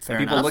week. Fair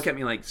People enough. look at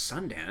me like,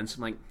 Sundance?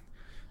 I'm like,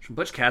 from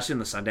Butch Cassidy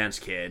and the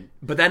Sundance Kid.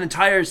 But that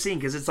entire scene,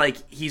 because it's like,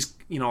 he's,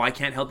 I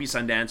can't help you,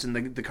 Sundance.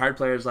 And the card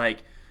player's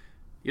like,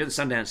 you're the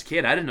Sundance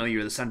Kid. I didn't know you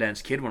were the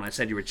Sundance Kid when I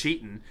said you were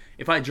cheating.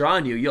 If I draw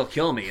on you, you'll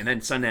kill me. And then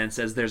Sundance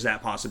says there's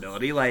that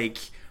possibility. Like,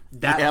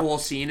 that whole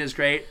scene is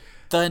great.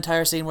 The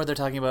entire scene where they're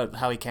talking about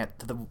how he can't,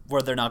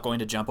 where they're not going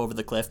to jump over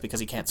the cliff because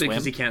he can't swim.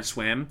 Because he can't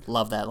swim.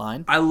 Love that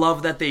line. I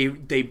love that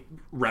they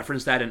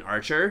reference that in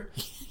Archer.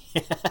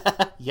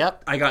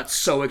 Yep. I got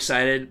so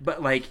excited.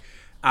 But, like,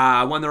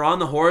 when they're on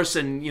the horse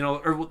and,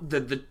 or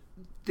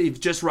they've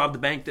just robbed the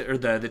bank, or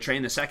the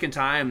train the second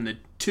time, the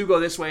 2 go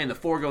this way and the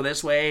 4 go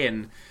this way,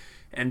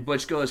 and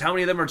Butch goes, how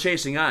many of them are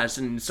chasing us?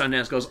 And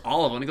Sundance goes,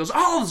 all of them. And he goes,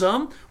 all of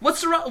them?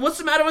 What's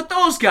the matter with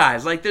those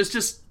guys? Like, there's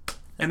just...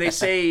 And they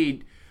say,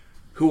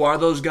 who are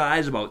those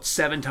guys? About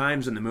 7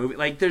 times in the movie.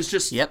 Like, there's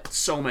just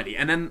so many.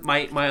 And then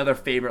my other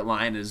favorite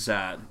line is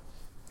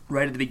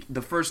right at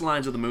the first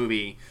lines of the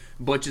movie.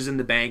 Butch is in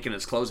the bank and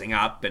it's closing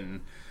up,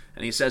 and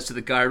he says to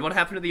the guard, what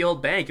happened to the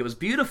old bank? It was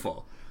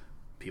beautiful.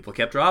 People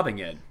kept robbing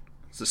it.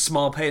 It's a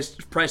small price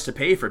to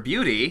pay for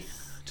beauty.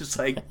 Just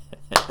like,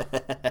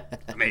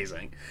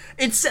 amazing.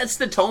 It sets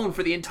the tone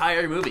for the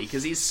entire movie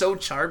because he's so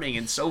charming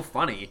and so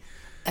funny.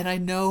 And I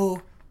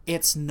know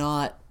it's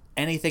not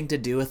anything to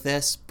do with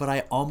this, but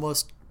I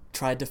almost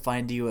tried to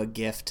find you a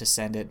GIF to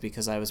send it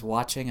because I was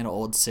watching an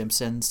old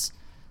Simpsons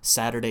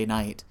Saturday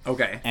night.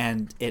 Okay.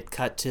 And it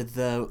cut to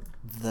the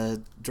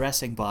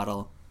dressing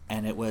bottle,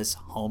 and it was,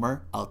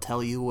 Homer, I'll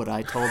tell you what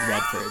I told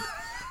Redford.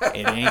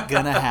 It ain't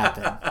gonna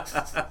happen.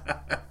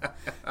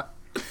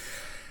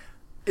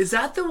 Is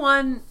that the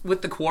one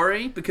with the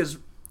quarry? Because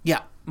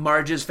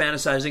Marge is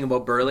fantasizing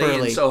about Burley,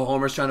 and so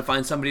Homer's trying to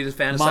find somebody to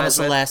fantasize Mama with.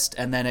 Celeste,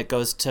 and then it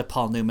goes to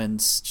Paul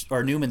Newman's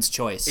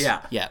Choice.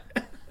 Yeah.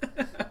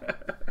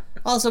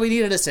 Also, we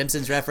needed a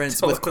Simpsons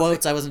reference with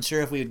quotes. I wasn't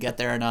sure if we would get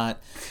there or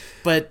not.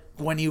 But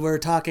when you were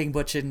talking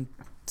Butch and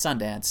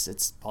Sundance,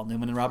 it's Paul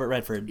Newman and Robert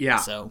Redford. Yeah,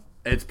 so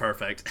it's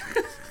perfect.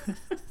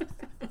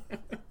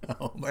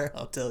 Homer,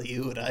 I'll tell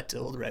you what I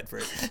told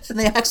Redford. And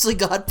they actually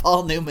got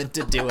Paul Newman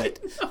to do it.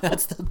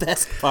 That's the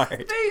best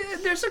part.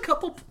 There's a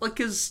couple, like,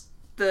 because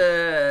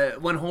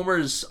when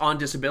Homer's on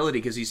disability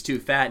because he's too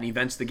fat and he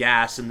vents the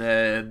gas, and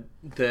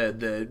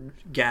the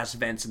gas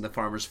vents in the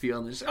farmer's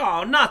field, and he's,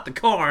 oh, not the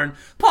corn.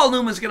 Paul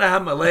Newman's gonna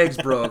have my legs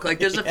broke. Like,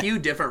 there's a few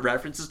different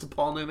references to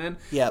Paul Newman.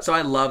 Yeah. So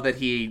I love that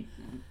he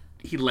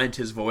lent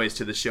his voice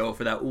to the show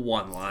for that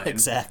one line.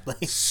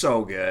 Exactly.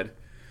 So good.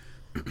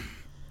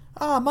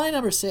 My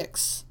number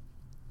 6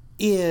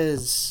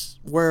 is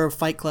where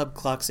Fight Club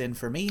clocks in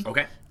for me.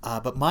 Okay.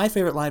 But my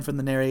favorite line from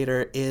the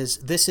narrator is,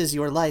 this is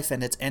your life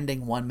and it's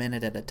ending 1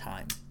 minute at a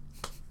time.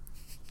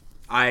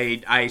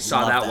 I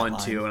saw that one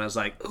line. too, and I was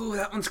like, ooh,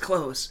 that one's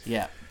close.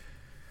 Yeah.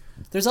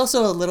 There's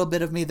also a little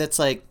bit of me that's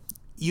like,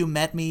 you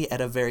met me at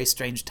a very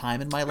strange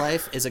time in my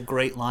life is a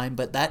great line,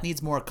 but that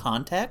needs more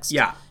context.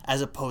 Yeah.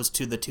 As opposed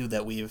to the two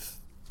that we've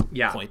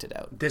pointed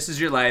out. This is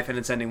your life, and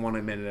it's ending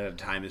 1 minute at a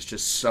time. It's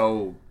just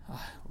so...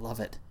 love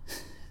it.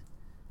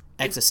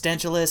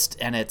 Existentialist,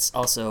 and it's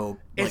also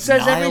it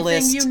says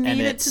nihilist, everything you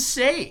need it to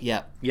say.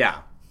 Yeah.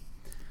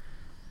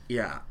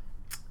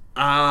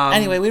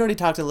 Anyway, we already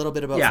talked a little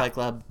bit about Fight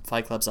Club.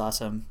 Fight Club's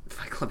awesome.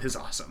 Fight Club is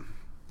awesome.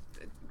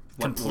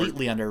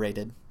 Completely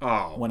underrated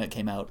when it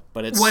came out,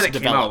 but it's when it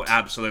developed. came out,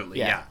 absolutely.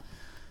 Yeah.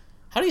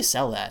 How do you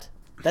sell that?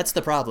 That's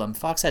the problem.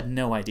 Fox had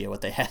no idea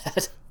what they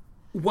had.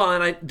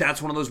 Well, and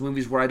that's one of those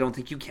movies where I don't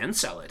think you can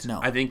sell it. No.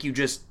 I think you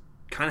just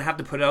kind of have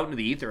to put it out into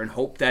the ether and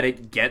hope that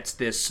it gets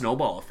this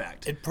snowball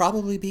effect. It'd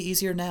probably be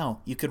easier now.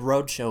 You could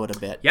roadshow it a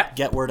bit,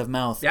 get word of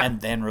mouth, and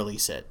then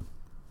release it.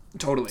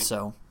 Totally.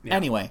 So,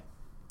 anyway.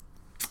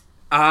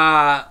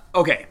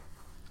 Okay.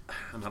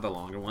 Another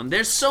longer one.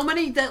 There's so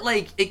many that,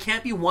 like, it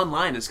can't be one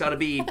line. It's got to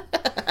be...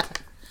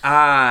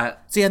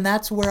 See, and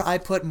that's where I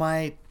put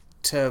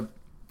to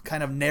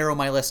kind of narrow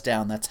my list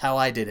down. That's how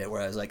I did it,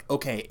 where I was like,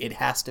 okay, it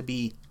has to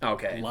be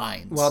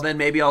lines. Well, then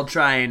maybe I'll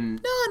try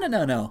and...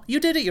 No. You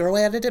did it your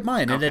way, I did it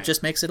mine, and it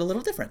just makes it a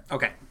little different.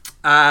 Okay.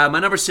 My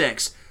number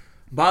 6.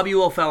 Bob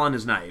Ewell fell on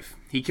his knife.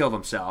 He killed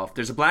himself.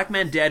 There's a black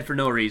man dead for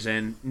no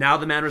reason. Now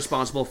the man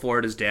responsible for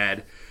it is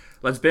dead.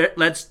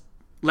 Let's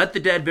let the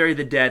dead bury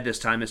the dead this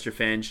time, Mr.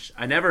 Finch.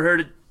 I never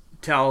heard it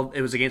tell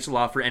it was against the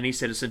law for any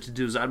citizen to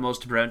do his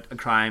utmost to prevent a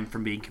crime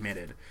from being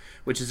committed,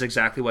 which is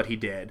exactly what he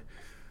did.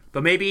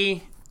 But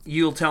maybe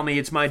you'll tell me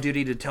it's my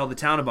duty to tell the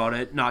town about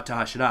it, not to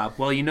hush it up.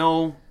 Well, you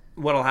know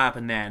what'll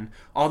happen then.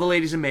 All the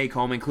ladies in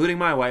Maycomb, including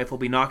my wife, will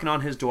be knocking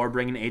on his door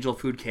bringing angel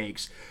food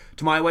cakes.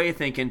 To my way of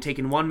thinking,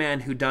 taking one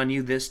man who done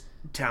you this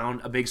town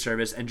a big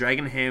service and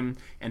dragging him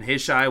and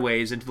his shy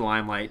ways into the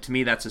limelight, to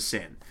me that's a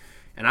sin.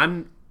 And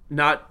I'm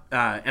not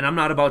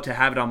about to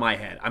have it on my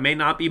head. I may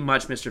not be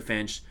much, Mr.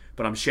 Finch,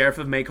 but I'm sheriff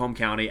of Maycomb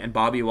County, and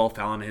Bob Ewell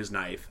fell on his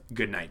knife.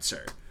 Good night,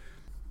 sir.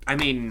 I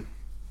mean,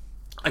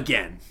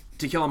 again,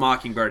 To Kill a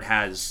Mockingbird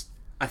has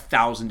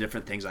 1,000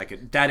 different things I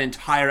could... That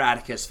entire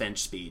Atticus Finch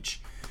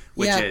speech,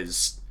 which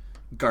is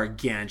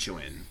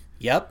gargantuan.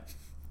 Yep.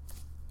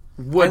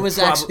 I was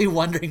actually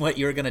wondering what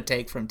you were going to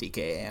take from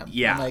TKAM.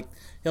 Yeah. I'm like,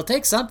 he'll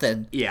take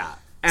something. Yeah.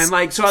 And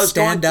like, so I was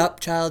Stand up,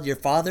 child, your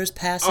father's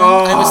passing.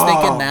 I was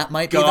thinking that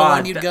might be the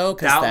one you'd go.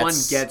 That one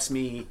gets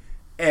me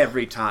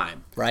every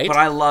time. Right? But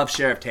I love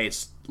Sheriff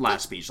Tate's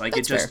last speech. Like,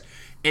 That's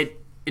it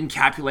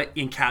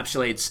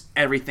encapsulates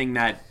everything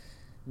that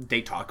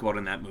they talk about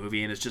in that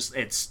movie. And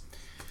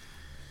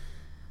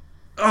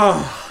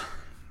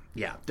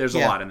yeah, there's a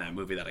lot in that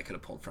movie that I could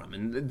have pulled from.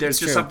 And there's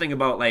just something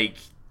about, like...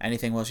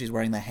 Anything while she's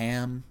wearing the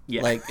ham.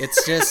 Yeah. Like,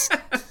 it's just...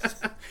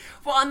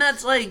 Well, and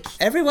that's like...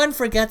 Everyone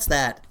forgets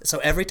that. So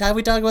every time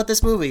we talk about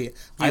this movie,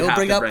 I will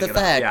bring up the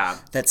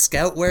fact that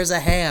Scout wears a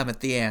ham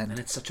at the end. And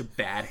it's such a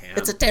bad ham.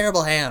 It's a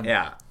terrible ham.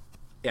 Yeah.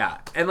 Yeah.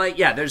 And like,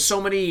 there's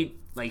so many...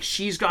 Like,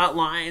 she's got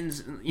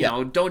lines, you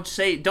know, don't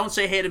say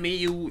hey to me,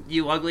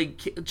 you ugly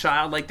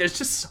child. Like, there's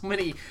just so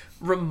many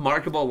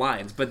remarkable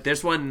lines. But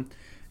there's one...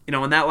 You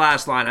know, in that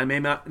last line, I may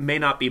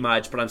not be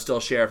much, but I'm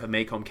still sheriff of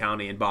Maycomb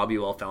County, and Bob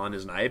Ewell fell on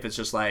his knife. It's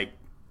just like,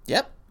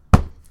 yep,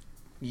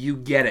 you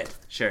get it,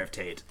 Sheriff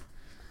Tate.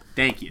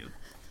 Thank you.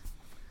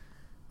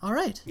 All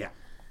right. Yeah.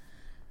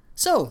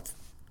 So,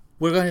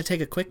 we're going to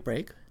take a quick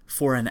break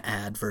for an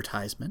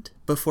advertisement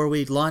before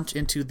we launch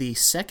into the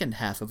second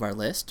half of our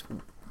list.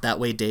 That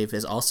way, Dave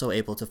is also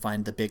able to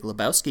find the Big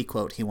Lebowski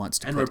quote he wants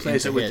to and put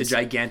replace it with his. The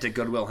gigantic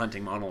Goodwill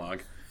Hunting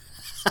monologue.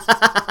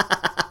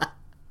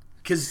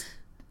 Because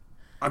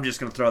I'm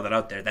just going to throw that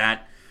out there.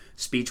 That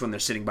speech when they're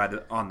sitting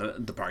on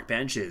the park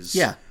bench is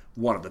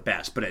one of the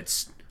best, but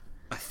it's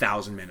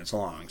 1,000 minutes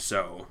long.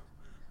 So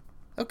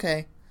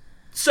okay.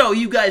 So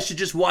you guys should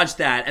just watch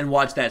that and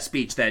watch that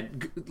speech.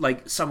 That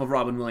like some of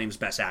Robin Williams'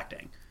 best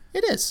acting.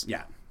 It is.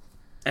 Yeah.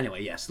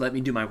 Anyway, yes. Let me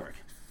do my work.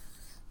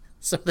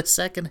 So the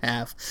second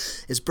half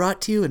is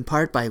brought to you in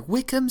part by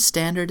Wickham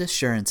Standard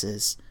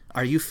Assurances.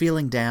 Are you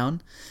feeling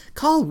down?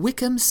 Call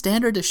Wickham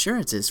Standard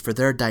Assurances for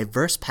their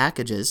diverse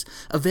packages,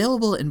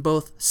 available in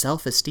both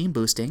self-esteem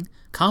boosting,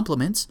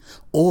 compliments,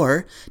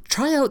 or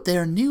try out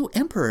their new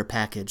Emperor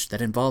package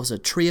that involves a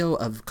trio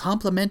of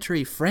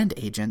complimentary friend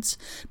agents,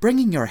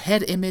 bringing your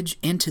head image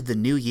into the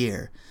new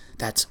year.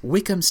 That's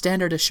Wickham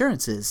Standard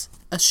Assurances,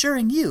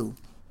 assuring you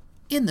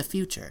in the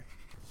future.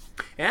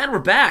 And we're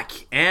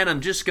back, and I'm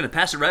just going to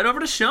pass it right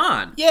over to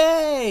Shaun.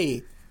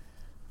 Yay!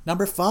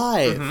 Number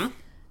 5. Mm-hmm.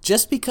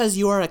 Just because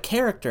you are a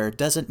character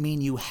doesn't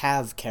mean you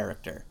have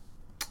character.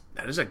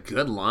 That is a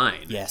good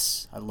line.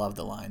 Yes, I love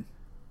the line.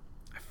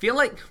 I feel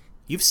like...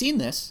 You've seen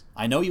this.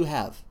 I know you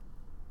have.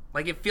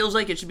 Like, it feels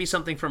like it should be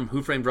something from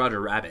Who Framed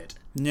Roger Rabbit.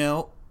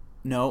 No,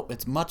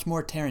 it's much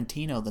more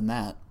Tarantino than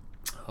that.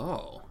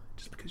 Oh,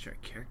 just because you're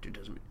a character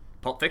doesn't mean...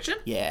 Pulp Fiction?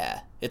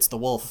 Yeah, it's the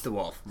wolf. The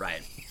wolf,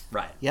 right.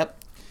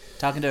 Yep.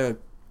 Talking to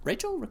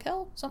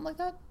Raquel, something like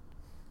that?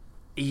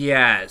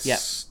 Yes. Yep.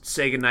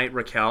 Say goodnight,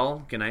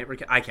 Raquel. Goodnight,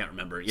 Raquel. I can't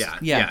remember.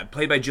 Yeah.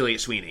 Played by Juliet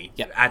Sweeney.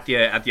 Yep. At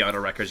the auto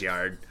wreckers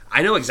yard.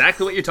 I know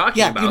exactly what you're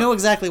talking about. Yeah, you know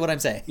exactly what I'm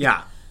saying.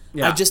 Yeah.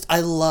 I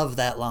love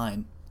that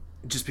line.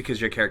 Just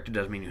because you're a character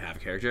doesn't mean you have a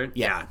character.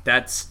 Yeah.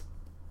 That's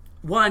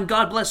Well, and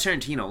God bless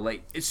Tarantino,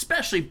 like,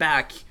 especially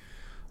back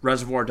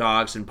Reservoir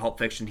Dogs and Pulp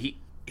Fiction,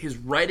 his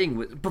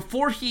writing,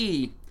 before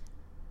he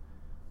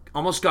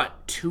almost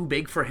got too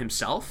big for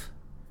himself.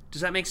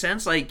 Does that make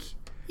sense? Like,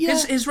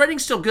 his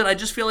writing's still good. I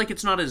just feel like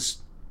it's not as...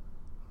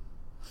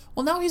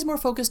 Well, now he's more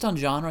focused on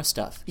genre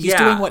stuff. He's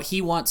doing what he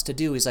wants to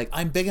do. He's like,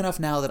 I'm big enough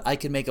now that I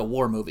can make a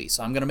war movie,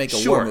 so I'm going to make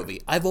a war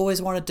movie. I've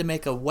always wanted to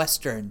make a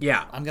Western.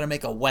 Yeah. I'm going to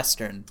make a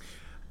Western.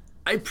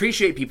 I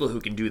appreciate people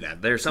who can do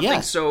that. There's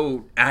something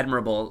so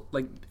admirable.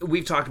 Like,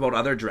 we've talked about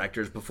other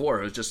directors before.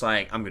 It was just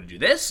like, I'm going to do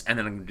this, and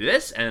then I'm going to do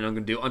this, and then I'm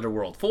going to do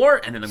Underworld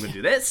 4, and then I'm going to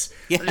do this.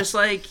 I'm just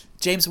like...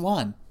 James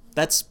Wan.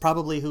 That's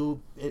probably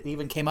who it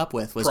even came up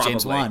with, was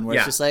James Wan. Where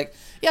it's just like,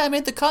 I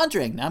made The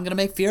Conjuring. Now I'm going to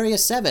make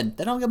Furious 7.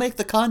 Then I'm going to make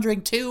The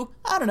Conjuring 2.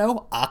 I don't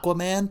know,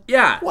 Aquaman.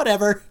 Yeah.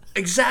 Whatever.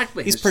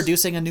 Exactly. He's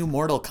producing a new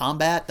Mortal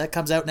Kombat that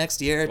comes out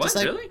next year. What, just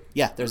like, really?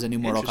 Yeah, there's a new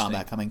Mortal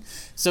Kombat coming.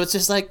 So it's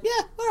just like,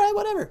 all right,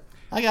 whatever.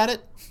 I got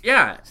it.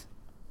 Yeah.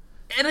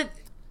 And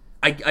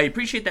I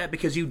appreciate that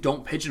because you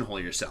don't pigeonhole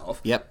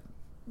yourself. Yep.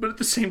 But at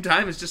the same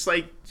time, it's just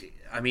like,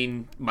 I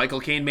mean, Michael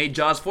Caine made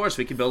Jaws 4 so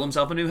he could build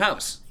himself a new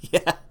house.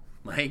 Yeah.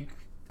 Like,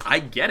 I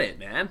get it,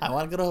 man. I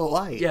want to go to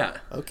Hawaii. Yeah.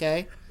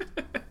 Okay.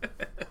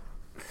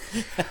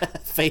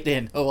 Fate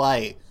in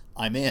Hawaii.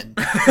 I'm in.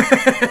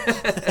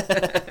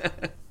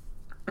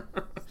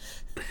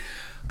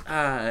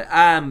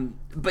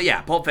 But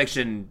yeah, Pulp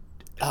Fiction.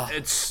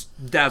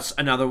 That's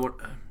another one.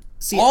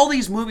 See, all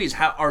these movies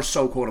are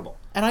so quotable.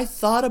 And I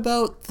thought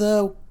about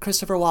the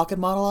Christopher Walken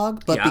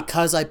monologue, but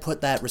because I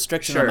put that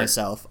restriction on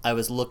myself, I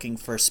was looking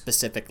for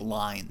specific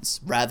lines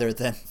rather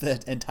than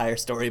the entire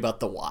story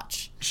about the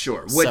watch.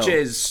 Sure, which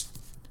is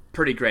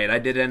pretty great. I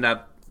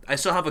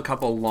still have a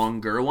couple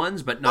longer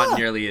ones, but not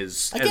nearly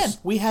as... Again,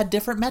 we had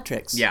different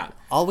metrics. Yeah.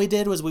 All we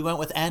did was we went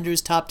with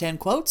Andrew's top 10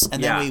 quotes,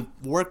 and then we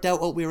worked out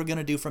what we were going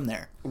to do from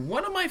there.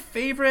 One of my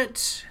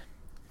favorite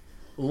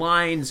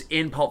lines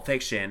in Pulp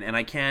Fiction, and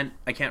I can't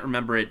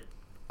remember it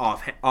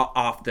off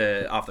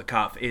the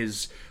cuff,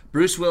 is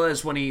Bruce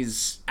Willis when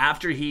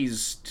after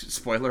he's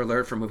spoiler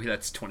alert for a movie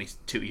that's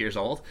 22 years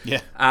old. Yeah.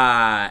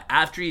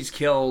 After he's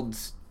killed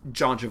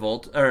John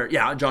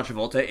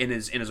Travolta in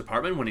his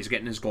apartment when he's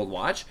getting his gold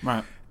watch.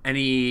 Right. And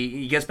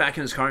he gets back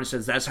in his car and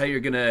says, "That's how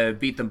you're gonna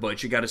beat them,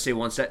 Butch. You got to say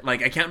one step."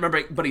 Like, I can't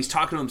remember, but he's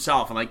talking to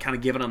himself and like kind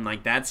of giving him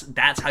like, "That's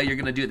how you're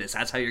gonna do this.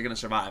 That's how you're gonna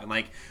survive." And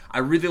like, I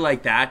really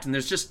like that. And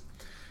there's just,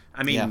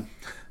 I mean,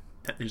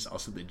 there's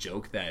also the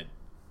joke that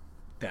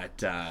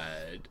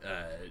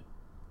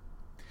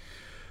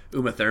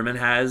Uma Thurman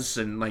has,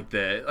 and like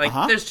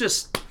there's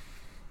just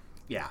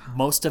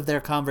most of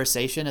their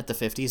conversation at the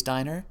 50s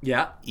diner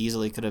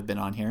easily could have been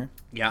on here.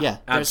 Yeah,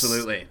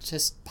 absolutely.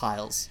 Just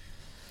piles.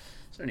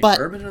 Is there any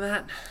bourbon in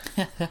that?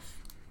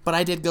 But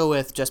I did go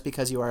with, just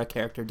because you are a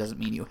character doesn't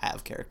mean you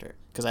have character,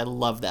 because I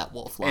love that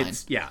Wolf line.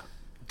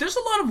 There's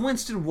a lot of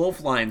Winston Wolfe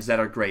lines that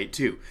are great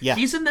too.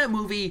 He's in that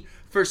movie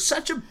for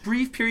such a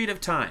brief period of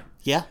time.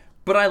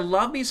 But I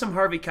love me some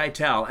Harvey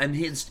Keitel, and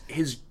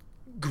his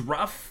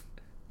gruff,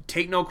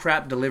 take no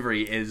crap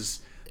delivery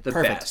is the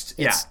best.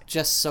 It's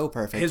just so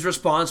perfect. His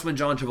response when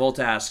John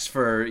Travolta asks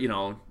for,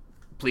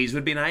 please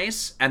would be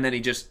nice, and then he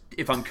just,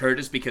 if I'm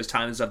Curtis because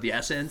time is of the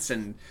essence,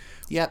 and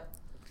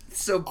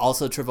so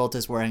also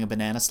Travolta's wearing a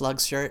Banana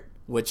Slugs shirt,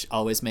 which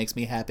always makes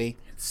me happy.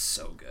 It's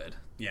so good.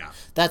 Yeah.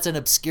 That's an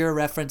obscure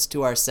reference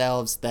to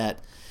ourselves that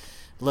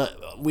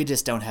we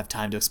just don't have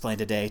time to explain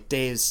today.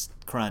 Dave's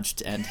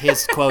crunched, and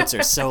his quotes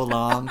are so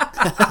long.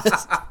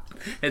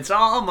 It's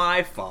all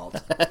my fault.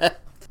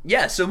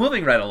 Yeah, so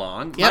moving right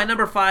along. My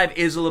number 5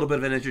 is a little bit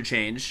of an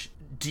interchange.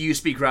 Do you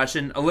speak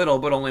Russian? A little,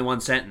 but only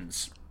one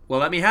sentence. Well,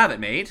 let me have it,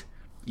 mate.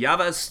 Я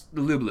вас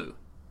люблю.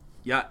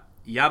 Я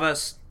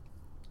вас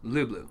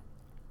люблю.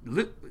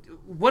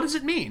 What does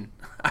it mean?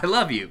 I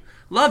love you.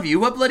 Love you?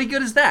 What bloody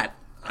good is that?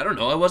 I don't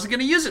know. I wasn't going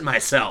to use it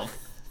myself.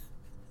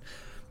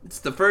 It's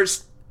the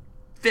first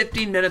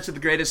 15 minutes of The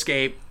Great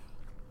Escape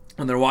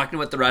when they're walking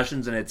with the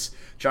Russians, and it's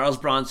Charles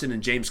Bronson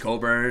and James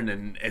Coburn,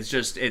 and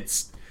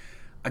it's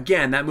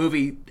again, that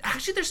movie,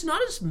 actually there's not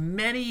as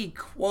many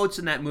quotes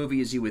in that movie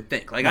as you would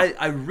think. Like,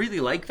 I really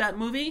like that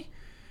movie,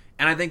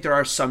 and I think there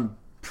are some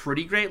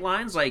pretty great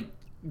lines, like,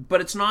 but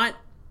it's not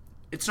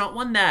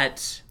one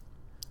that...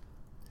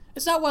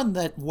 It's not one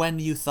that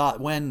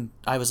when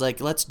I was like,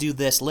 let's do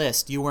this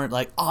list, you weren't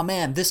like, oh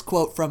man, this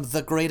quote from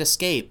The Great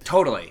Escape.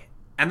 Totally.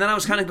 And then I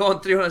was kind of going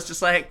through and I was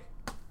just like,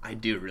 I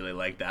do really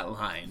like that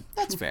line.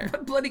 That's fair.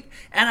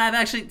 And I've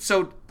actually,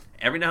 so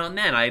every now and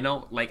then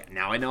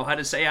now I know how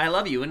to say I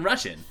love you in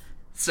Russian.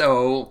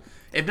 So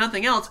if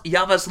nothing else,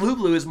 "Я вас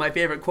люблю" is my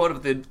favorite quote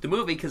of the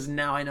movie, because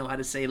now I know how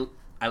to say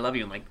I love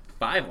you in like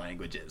 5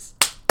 languages.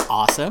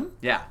 Awesome.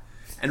 Yeah.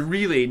 And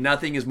really,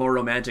 nothing is more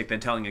romantic than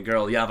telling a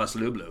girl, "Я вас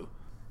люблю."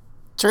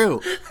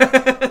 True.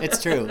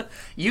 It's true.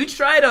 You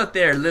try it out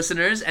there,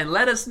 listeners, and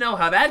let us know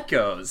how that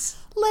goes.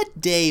 Let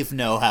Dave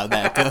know how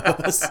that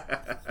goes.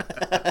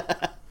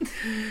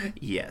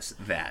 Yes,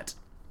 that.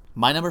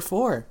 My number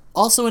 4.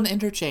 Also an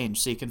interchange,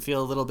 so you can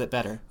feel a little bit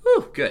better.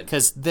 Whew, good.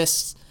 Because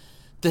this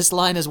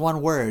line is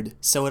one word,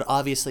 so it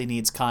obviously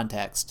needs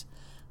context.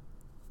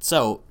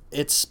 So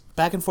it's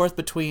back and forth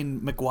between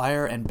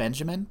McGuire and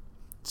Benjamin.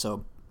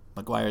 So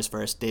McGuire's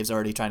first. Dave's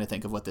already trying to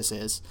think of what this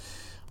is.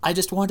 I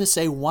just want to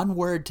say one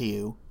word to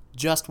you.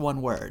 Just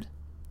one word.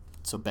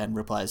 So Ben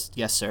replies,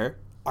 yes, sir.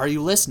 Are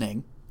you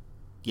listening?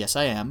 Yes,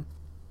 I am.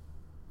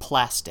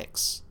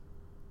 Plastics.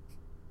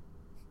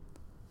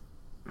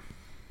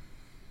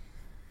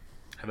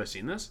 Have I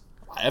seen this?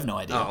 I have no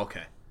idea. Oh,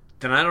 okay.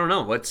 Then I don't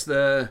know. What's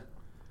the...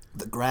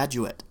 The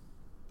Graduate.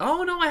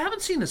 Oh, no, I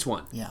haven't seen this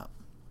one. Yeah.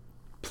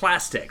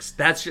 Plastics.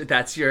 That's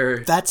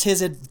your... That's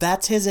his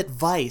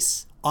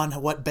advice on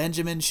what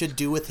Benjamin should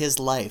do with his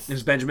life.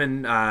 Is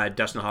Benjamin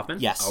Dustin Hoffman?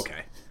 Yes.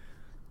 Okay.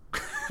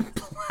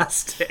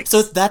 Plastics.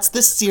 So that's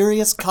the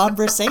serious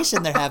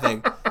conversation they're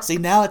having. See,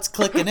 now it's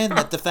clicking in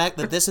that the fact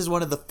that this is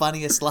one of the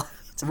funniest lines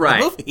in the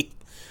movie.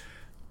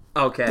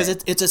 Okay. Because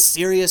it's a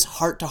serious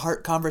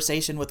heart-to-heart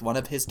conversation with one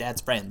of his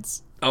dad's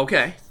friends.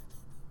 Okay.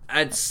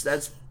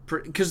 That's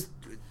because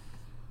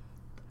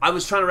I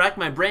was trying to rack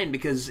my brain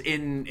because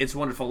in It's a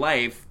Wonderful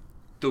Life,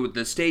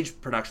 the stage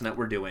production that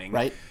we're doing,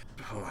 right?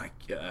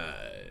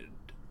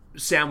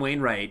 Sam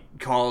Wainwright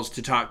calls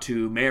to talk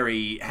to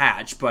Mary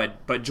Hatch,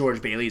 but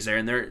George Bailey's there,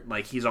 and they're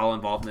like, he's all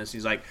involved in this.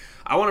 He's like,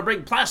 I want to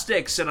bring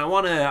plastics, and I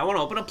want to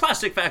open a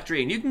plastic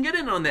factory, and you can get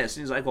in on this.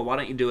 And he's like, well, why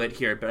don't you do it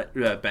here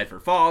at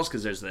Bedford Falls?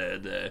 Because there's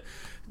the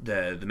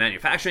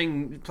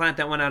manufacturing plant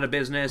that went out of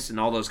business, and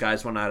all those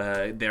guys went out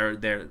of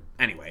their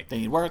anyway. They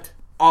need work.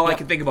 All I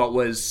could think about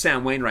was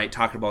Sam Wainwright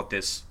talking about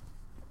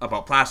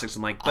plastics.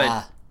 I'm like,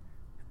 but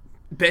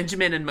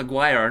Benjamin and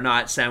McGuire are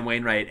not Sam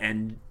Wainwright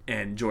and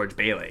George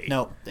Bailey.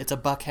 No, it's a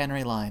Buck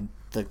Henry line,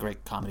 the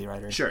great comedy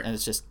writer. Sure. And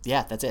it's just,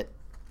 yeah, that's it.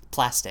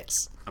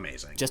 Plastics.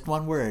 Amazing. Just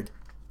one word.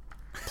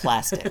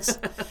 Plastics.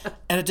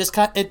 And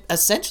it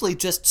essentially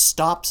just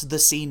stops the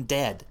scene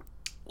dead.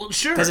 Well,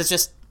 sure. Because it's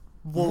just...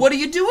 Well, what do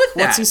you do with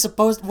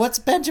that? What's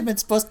Benjamin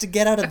supposed to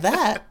get out of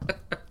that?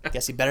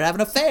 Guess he better have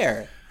an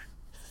affair.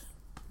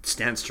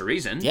 Stands to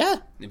reason. Yeah.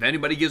 If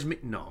anybody gives me...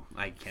 No,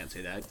 I can't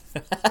say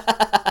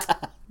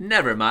that.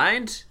 Never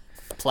mind.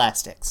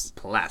 Plastics.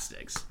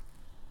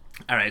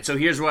 All right, so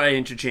here's where I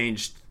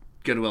interchanged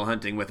Good Will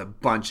Hunting with a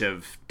bunch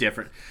of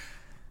different...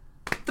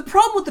 The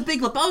problem with The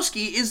Big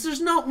Lebowski is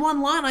there's not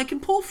one line I can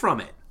pull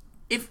from it.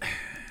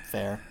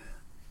 Fair.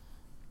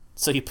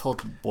 So you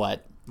pulled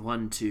what?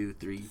 1, 2,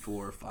 3,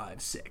 4,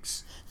 5,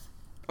 6.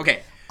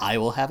 Okay. I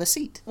will have a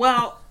seat.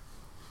 Well,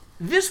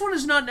 this one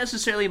is not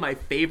necessarily my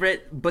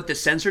favorite, but the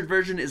censored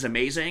version is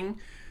amazing.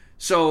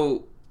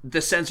 So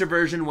the censored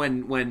version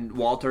when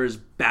Walter is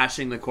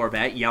bashing the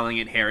Corvette,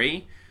 yelling at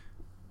Harry...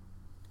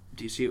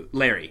 Do you see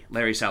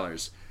Larry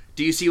Sellers?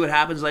 Do you see what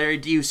happens, Larry?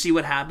 Do you see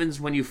what happens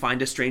when you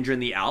find a stranger in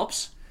the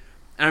Alps?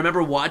 And I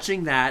remember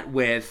watching that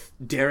with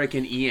Derek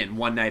and Ian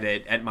one night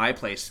at my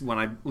place when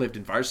I lived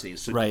in Varsity.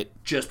 So right.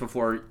 Just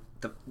before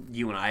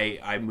you and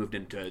I moved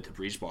into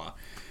Bridgebois.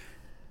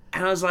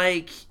 And I was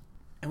like,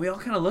 and we all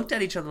kind of looked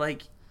at each other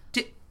like,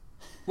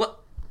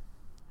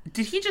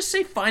 did he just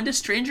say find a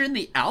stranger in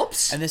the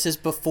Alps? And this is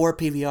before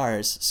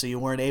PVRs, so you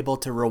weren't able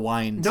to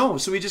rewind. No,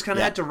 so we just kind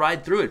of had to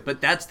ride through it.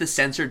 But that's the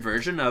censored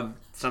version of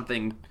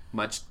something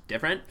much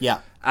different.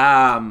 Yeah.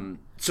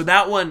 So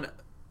that one,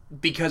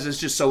 because it's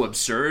just so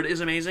absurd,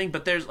 is amazing.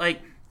 But there's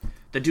like,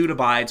 The Dude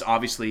Abides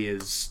obviously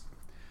is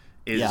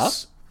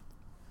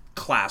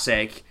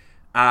classic.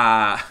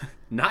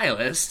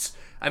 Nihilists.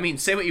 I mean,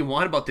 say what you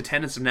want about the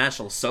tenets of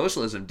National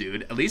Socialism,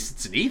 dude. At least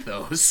it's an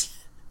ethos.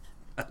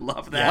 I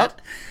love that.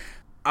 Yep.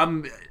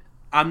 I'm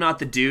not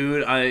the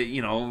dude,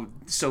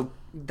 so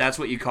that's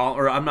what you call,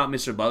 or I'm not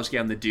Mr. Lebowski,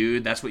 I'm the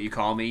dude, that's what you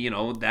call me,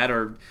 that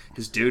or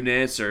his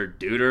dudeness, or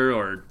duder,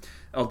 or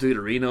El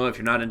Duderino if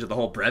you're not into the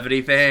whole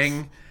brevity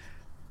thing.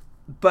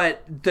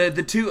 But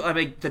the two, I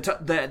mean,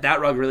 that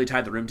rug really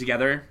tied the room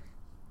together.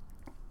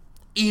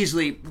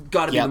 Easily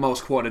got to be the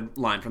most quoted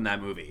line from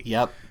that movie.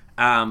 Yep.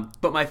 But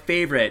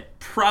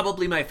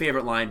probably my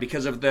favorite line,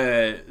 because of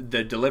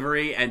the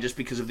delivery and just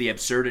because of the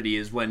absurdity,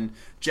 is when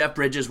Jeff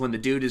Bridges, when the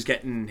dude is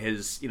getting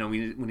his,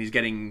 when he's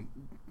getting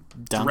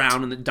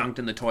drowned and dunked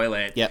in the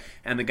toilet,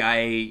 and the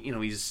guy, he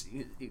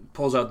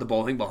pulls out the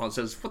bowling ball and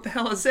says, "What the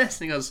hell is this?"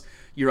 And he goes,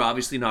 "You're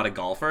obviously not a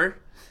golfer."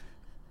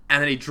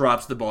 And then he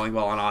drops the bowling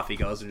ball and off he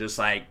goes, and just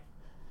like,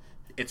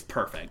 it's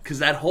perfect. Because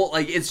that whole,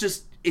 like, it's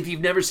just, if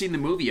you've never seen the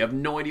movie, you have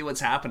no idea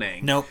what's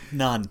happening. Nope,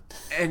 none.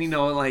 And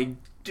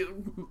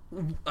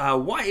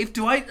wife,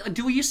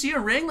 do you see a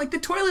ring? Like, the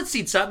toilet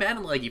seat's up, man.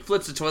 And like, he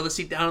flips the toilet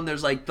seat down and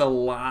there's like the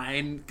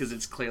line, because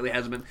it's clearly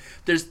hasn't been,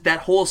 there's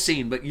that whole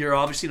scene, but you're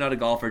obviously not a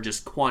golfer,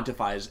 just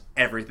quantifies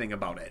everything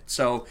about it.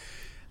 So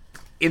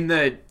in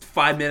the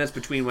 5 minutes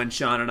between when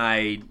Shaun and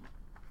I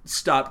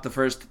stopped the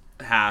first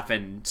half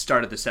and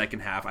started the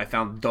second half, I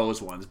found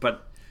those ones.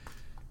 But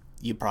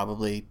you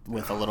probably,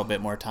 with a little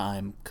bit more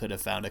time, could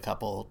have found a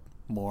couple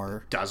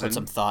more, put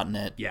some thought in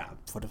it. Yeah.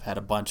 Would have had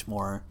a bunch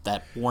more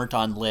that weren't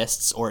on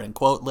lists or in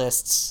quote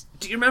lists.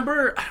 Do you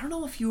remember, I don't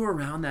know if you were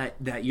around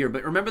that year,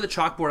 but remember the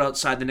chalkboard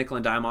outside the nickel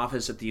and dime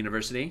office at the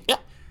university? Yeah.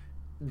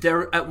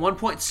 There, at one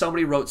point,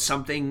 somebody wrote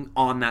something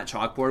on that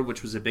chalkboard,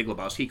 which was a Big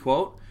Lebowski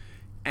quote.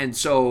 And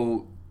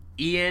so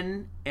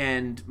Ian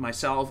and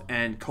myself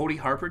and Cody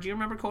Harper. Do you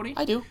remember Cody?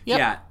 I do. Yep.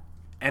 Yeah.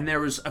 And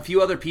there was a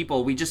few other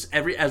people. We just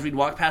as we'd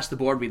walk past the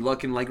board, we'd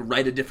look and like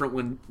write a different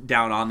one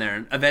down on there.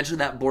 And eventually,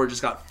 that board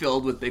just got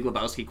filled with Big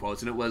Lebowski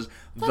quotes, and it was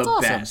the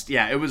awesome. Best.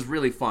 Yeah, it was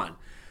really fun.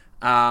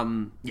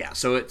 Yeah,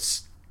 so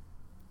it's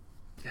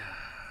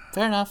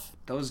fair enough.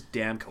 Those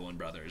damn Coen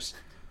brothers.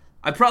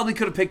 I probably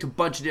could have picked a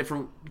bunch of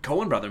different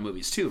Coen brother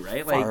movies too,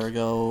 right? Like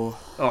Fargo.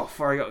 Oh,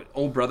 Fargo.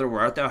 Old Brother,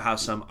 Where Art Thou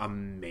has some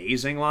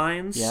amazing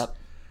lines. Yep.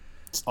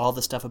 It's all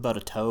the stuff about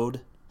a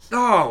toad.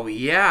 Oh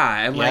yeah,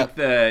 and like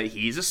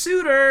he's a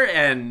suitor,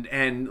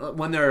 and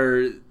when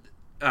they're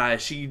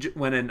she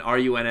went an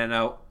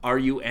RUNNOFT,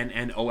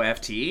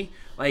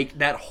 like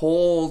that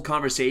whole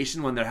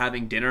conversation when they're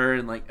having dinner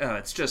and like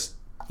it's just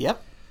yeah,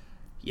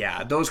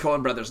 those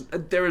Coen brothers.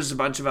 There was a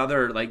bunch of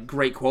other like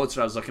great quotes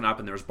that I was looking up,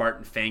 and there was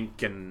Barton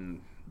Fink. There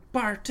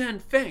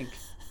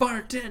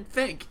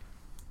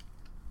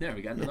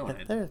we got another one.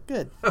 They're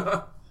good.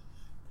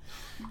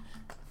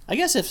 I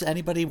guess if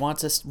anybody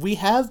wants us, we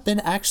have been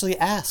actually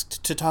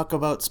asked to talk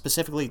about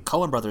specifically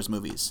Coen Brothers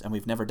movies, and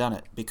we've never done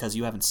it because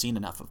you haven't seen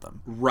enough of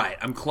them. Right,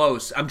 I'm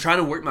close. I'm trying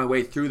to work my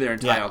way through their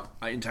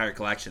entire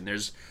collection.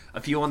 There's a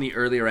few on the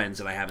earlier ends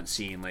that I haven't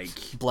seen,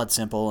 like Blood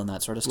Simple and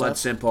that sort of stuff. Blood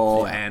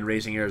Simple and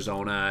Raising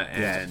Arizona,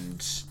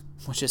 and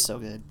which is so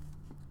good.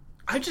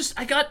 I think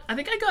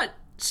I got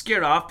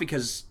scared off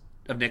because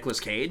of Nicolas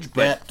Cage,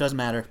 but doesn't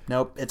matter.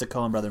 Nope, it's a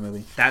Coen Brother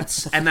movie.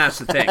 That's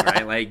the thing,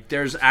 right? Like,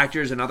 there's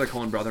actors in other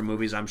Coen Brother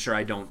movies I'm sure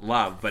I don't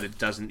love, but it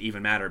doesn't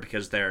even matter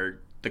because they're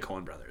the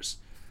Coen Brothers.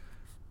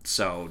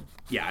 So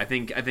yeah, I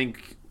think I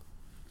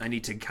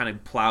need to kind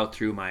of plow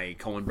through my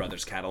Coen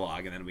Brothers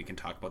catalog, and then we can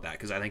talk about that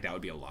because I think that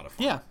would be a lot of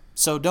fun. Yeah.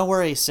 So don't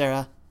worry,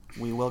 Sarah.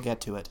 We will get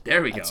to it.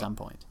 There we go. At some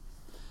point.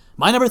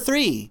 My number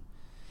 3.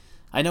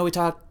 I know we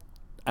talked.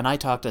 And I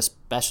talked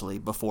especially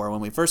before when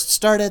we first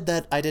started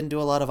that I didn't do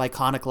a lot of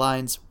iconic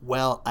lines.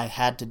 Well, I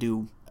had to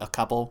do a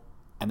couple,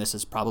 and this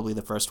is probably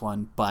the first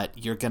one, but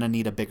you're going to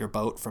need a bigger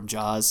boat from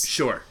Jaws.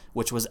 Sure.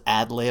 Which was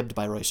ad-libbed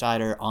by Roy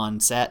Scheider on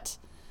set.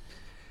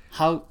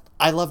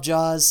 I love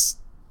Jaws.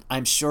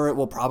 I'm sure it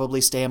will probably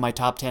stay in my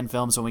top 10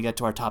 films when we get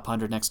to our top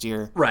 100 next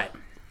year. Right.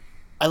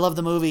 I love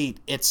the movie.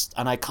 It's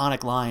an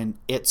iconic line.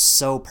 It's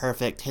so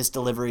perfect. His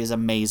delivery is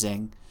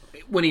amazing.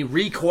 When he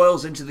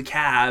recoils into the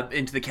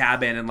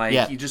cabin, and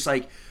like he just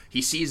like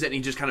he sees it and he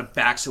just kind of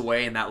backs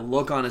away, and that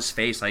look on his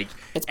face, like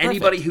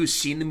anybody who's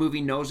seen the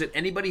movie knows it.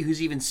 Anybody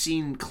who's even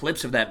seen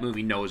clips of that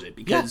movie knows it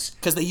because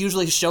they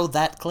usually show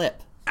that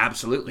clip.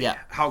 Absolutely. Yeah.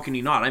 How can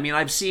you not? I mean,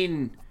 I've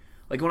seen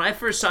like when I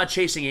first saw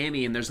Chasing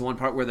Amy, and there's the one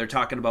part where they're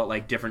talking about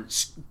like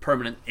different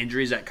permanent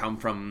injuries that come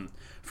from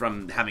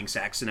having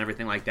sex and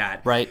everything like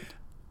that. Right.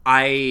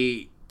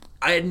 I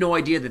had no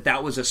idea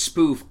that was a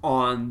spoof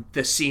on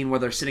the scene where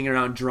they're sitting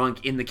around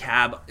drunk in the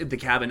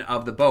cabin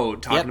of the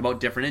boat talking about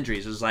different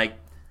injuries. It was like,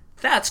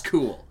 that's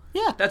cool.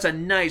 Yeah. That's a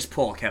nice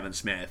pull, Kevin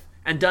Smith.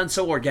 And done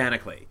so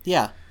organically.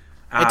 Yeah.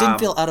 It didn't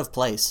feel out of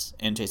place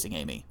in Chasing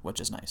Amy,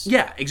 which is nice.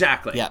 Yeah,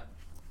 exactly. Yeah.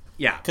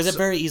 Yeah. Because it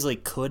very easily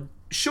could.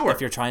 Sure.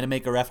 If you're trying to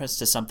make a reference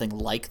to something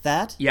like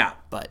that. Yeah.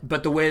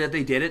 But the way that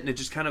they did it, and it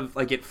just kind of,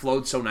 like, it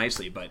flowed so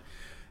nicely,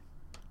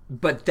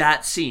 But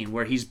that scene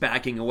where he's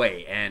backing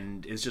away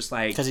and it's just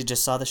like... Because he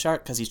just saw the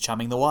shark because he's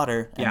chumming the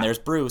water and there's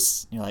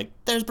Bruce. And you're like,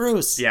 there's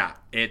Bruce. Yeah,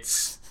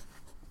 it's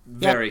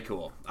very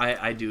cool.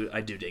 I do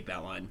dig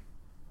that line.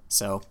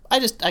 So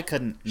I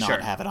couldn't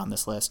not have it on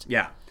this list.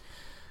 Yeah.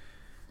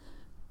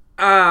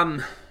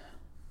 My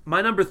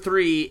number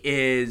 3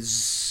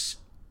 is...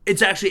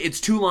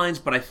 It's 2 lines,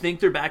 but I think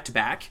they're back to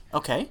back.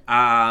 Okay.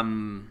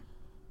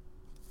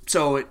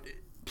 So,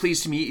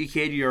 pleased to meet you,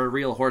 kid. You're a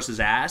real horse's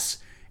ass.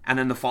 And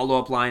then the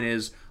follow-up line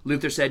is,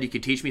 Luther said you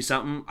could teach me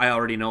something. I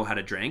already know how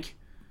to drink.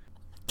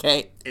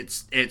 Okay.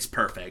 It's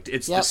perfect.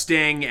 It's the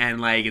sting,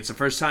 and like it's the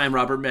first time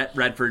Robert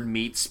Redford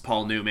meets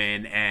Paul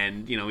Newman,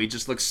 and you know he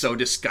just looks so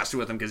disgusted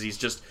with him because he's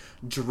just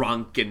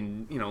drunk,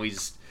 and you know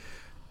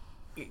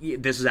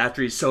this is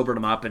after he's sobered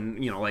him up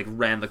and you know like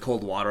ran the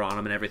cold water on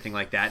him and everything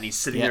like that, and he's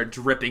sitting there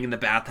dripping in the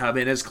bathtub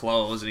in his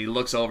clothes, and he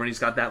looks over and he's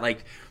got that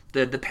like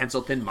the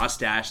pencil thin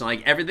mustache, and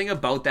like everything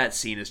about that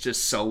scene is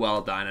just so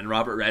well done, and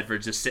Robert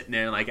Redford's just sitting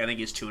there like I think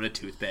he's chewing a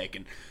toothpick,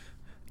 and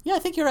I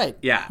think you're right.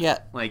 Yeah.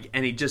 Like,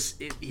 and he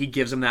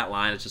gives him that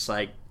line. It's just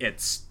like,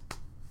 it's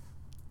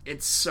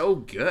so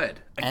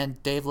good.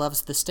 And Dave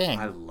loves the Sting.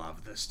 I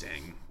love the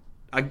Sting.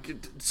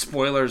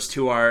 Spoilers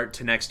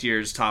to next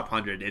year's top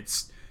 100.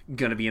 It's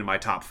going to be in my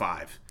top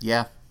 5.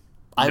 Yeah.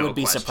 I would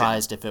be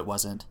surprised if it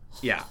wasn't.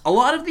 Yeah. A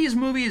lot of these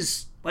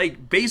movies,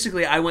 like,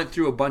 basically I went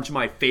through a bunch of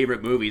my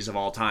favorite movies of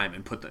all time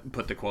and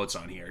put the quotes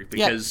on here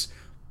because...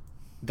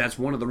 That's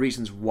one of the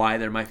reasons why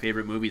they're my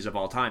favorite movies of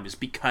all time is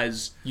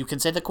because... You can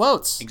say the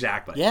quotes.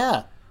 Exactly.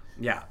 Yeah.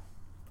 Yeah.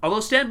 Although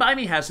Stand By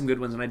Me has some good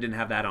ones, and I didn't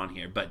have that on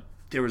here, but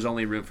there was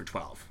only room for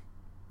 12.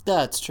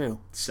 That's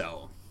true.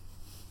 So...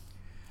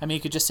 I mean, you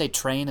could just say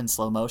Train in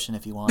slow motion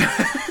if you want.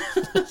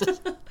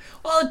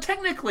 Well,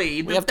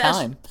 technically... We have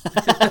time.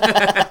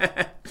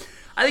 I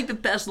think the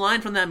best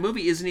line from that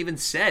movie isn't even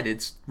said.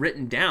 It's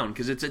written down,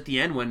 because it's at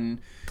the end when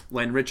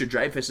when Richard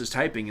Dreyfuss is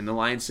typing and the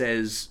line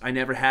says, "I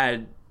never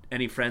had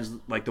any friends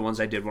like the ones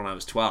I did when I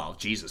was 12.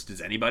 Jesus,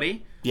 does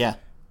anybody?" Yeah.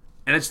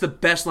 And it's the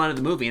best line of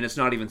the movie, and it's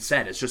not even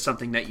said. It's just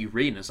something that you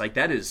read, and it's like,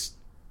 that is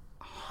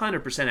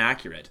 100%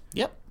 accurate.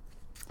 Yep.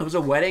 It was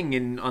a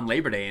wedding on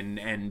Labor Day,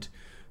 and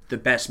the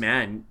best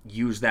man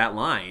used that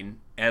line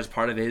as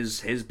part of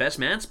his best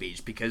man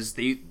speech, because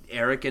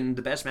Eric and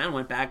the best man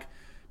went back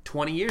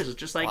 20 years. It's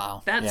just like,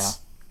 wow. That's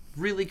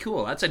really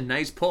cool. That's a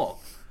nice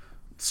pull.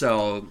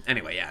 So,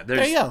 anyway, yeah.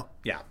 There you go.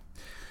 Yeah.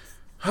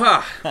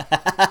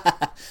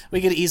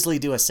 We could easily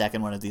do a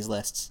second one of these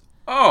lists.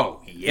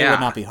 Oh, yeah. It would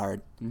not be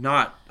hard.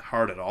 Not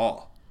hard at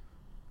all.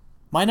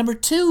 My number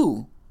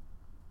 2.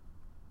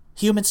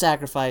 Human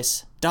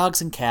sacrifice,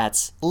 dogs and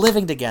cats,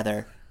 living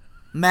together,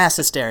 mass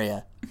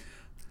hysteria,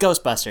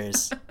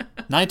 Ghostbusters,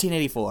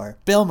 1984,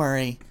 Bill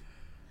Murray.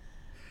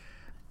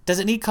 Does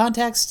it need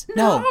context?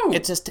 No.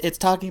 It's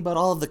talking about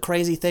all of the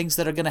crazy things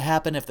that are going to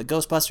happen if the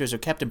Ghostbusters are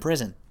kept in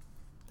prison.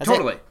 That's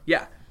totally. it.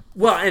 Yeah.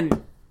 Well,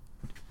 and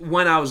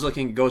when I was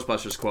looking at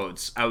Ghostbusters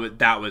quotes,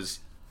 that was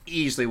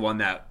easily one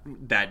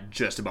that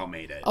just about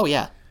made it. Oh,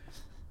 yeah.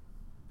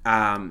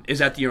 Is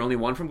that your only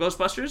one from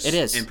Ghostbusters? It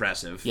is.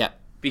 Impressive. Yeah.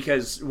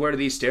 Because where do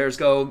these stairs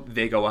go?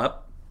 They go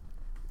up.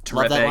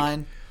 Terrific. Love that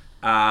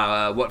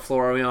line. What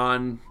floor are we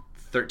on?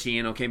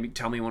 13. Okay,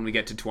 tell me when we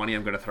get to 20.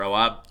 I'm going to throw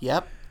up.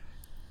 Yep.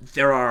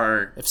 There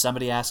are... If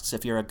somebody asks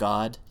if you're a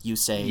god, you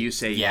say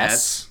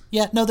yes.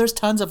 Yeah, no, there's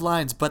tons of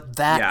lines, but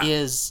that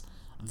is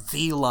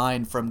the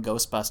line from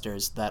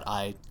Ghostbusters that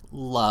I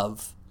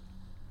love.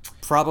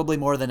 Probably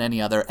more than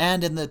any other.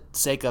 And in the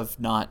sake of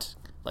not,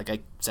 like I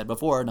said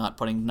before, not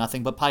putting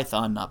nothing but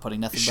Python, not putting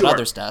nothing but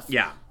other stuff.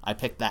 Yeah. I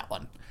picked that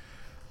one.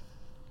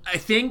 I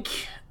think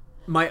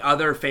my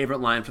other favorite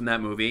line from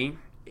that movie,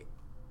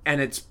 and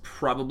it's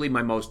probably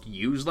my most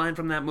used line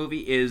from that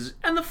movie, is,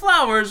 "And the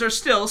flowers are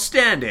still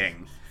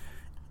standing."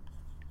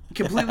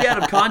 Completely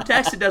out of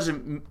context, it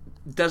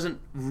doesn't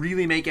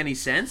really make any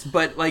sense,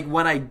 but like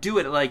when I do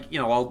it, like, you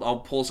know, I'll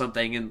pull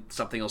something and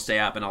something will stay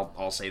up and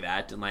I'll say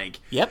that, and like...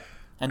 Yep.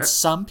 And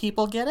some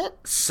people get it?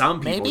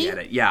 Some people get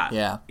it, yeah.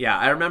 Yeah. Yeah,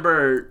 I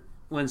remember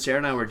when Sarah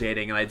and I were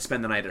dating and I'd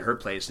spend the night at her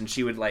place and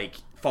she would like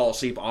fall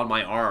asleep on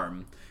my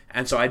arm.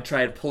 And so I'd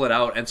try to pull it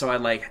out, and so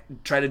I'd like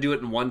try to do it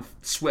in one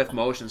swift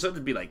motion. So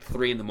it'd be like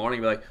 3 a.m, be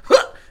like,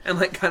 huh! And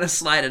like kind of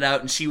slide it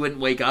out, and she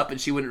wouldn't wake up, and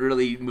she wouldn't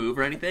really move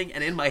or anything.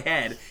 And in my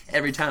head,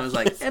 every time I was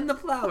like, "And the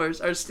flowers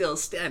are still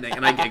standing,"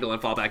 and I giggle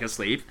and fall back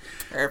asleep.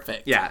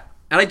 Perfect. Yeah,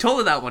 and I told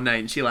her that one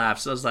night, and she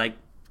laughed. So I was like,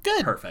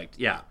 "Good, perfect."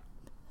 Yeah.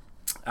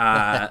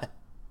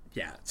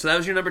 Yeah. So that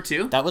was your number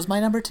 2. That was my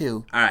number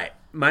 2. All right,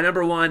 my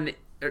number 1.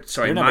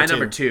 Sorry, my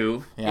number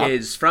 2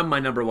 is from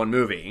my number 1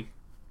 movie.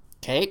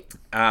 Okay.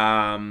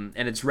 And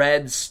it's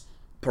Red's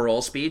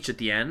parole speech at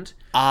the end.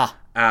 Well,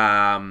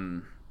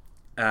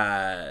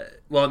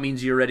 it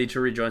means you're ready to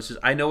rejoin.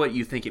 I know what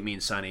you think it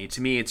means, Sonny.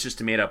 To me, it's just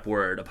a made-up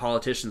word, a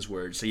politician's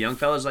word. So young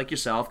fellas like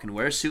yourself can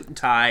wear a suit and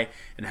tie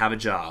and have a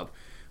job.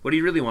 What do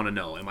you really want to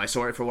know? Am I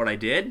sorry for what I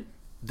did?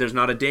 There's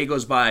not a day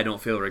goes by I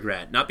don't feel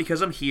regret. Not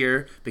because I'm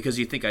here, because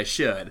you think I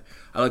should.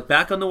 I look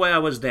back on the way I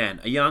was then,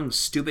 a young,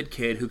 stupid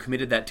kid who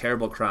committed that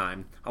terrible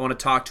crime. I want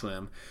to talk to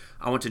him.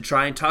 I want to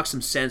try and talk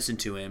some sense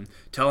into him,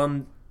 tell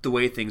him the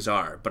way things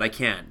are, but I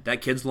can't. That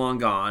kid's long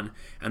gone,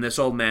 and this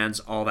old man's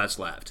all that's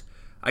left.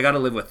 I gotta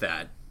live with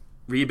that.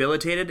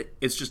 Rehabilitated?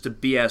 It's just a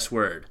BS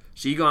word.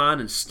 So you go on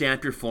and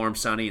stamp your form,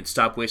 Sonny, and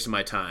stop wasting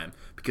my time,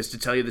 because to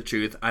tell you the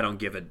truth, I don't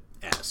give a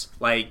S.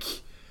 Like...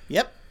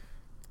 Yep.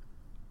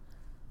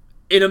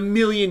 In a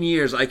million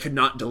years, I could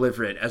not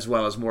deliver it as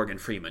well as Morgan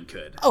Freeman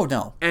could. Oh,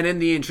 no. And in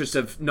the interest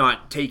of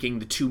not taking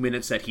the 2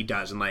 minutes that he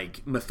does and,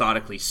 like,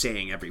 methodically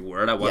saying every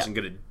word, I wasn't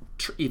going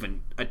to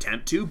even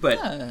attempt to,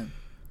 but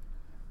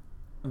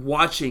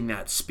watching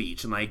that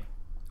speech and, like,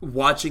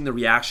 watching the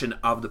reaction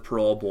of the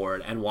parole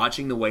board and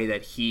watching the way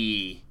that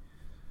he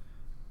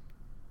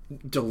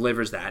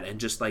delivers that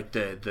and just, like,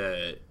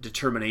 the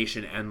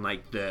determination and,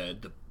 like,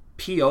 the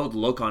PO'd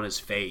look on his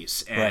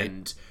face,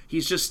 and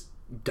he's just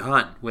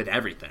done with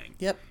everything.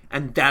 Yep.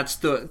 And that's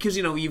because,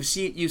 you know, you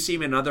see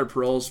him in other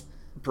parole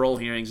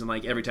hearings, and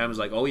like every time it's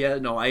like, oh yeah,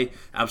 no, I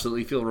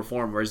absolutely feel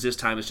reform, whereas this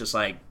time it's just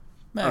like,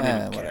 I don't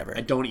even care. Whatever.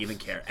 I don't even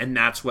care. And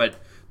that's what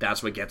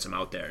gets him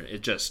out there.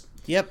 It just...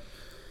 Yep.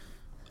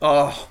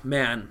 Oh,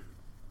 man.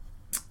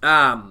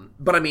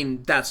 But I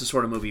mean, that's the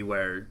sort of movie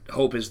where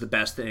hope is the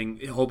best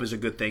thing. Hope is a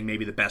good thing,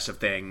 maybe the best of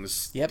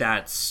things. Yep.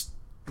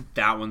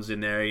 That one's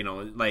in there, you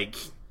know, like...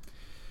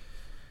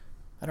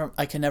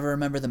 I can never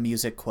remember the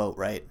music quote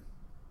right.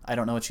 I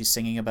don't know what she's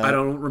singing about. I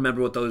don't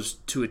remember what those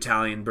 2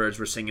 Italian birds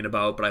were singing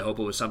about, but I hope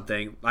it was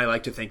something... I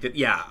like to think it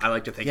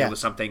was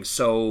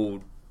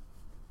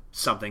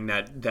something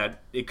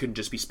that it couldn't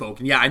just be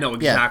spoken. Yeah, I know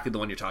exactly the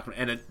one you're talking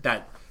about. And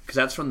because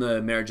that's from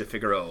the Marriage of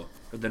Figaro,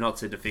 or the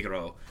Nozze di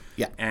Figaro.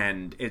 Yeah.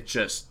 And it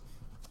just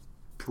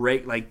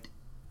like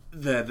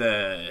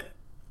the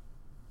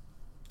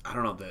I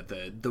don't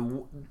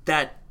know,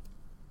 that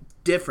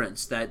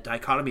difference, that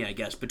dichotomy, I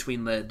guess,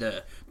 between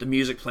the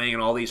music playing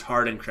and all these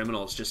hardened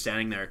criminals just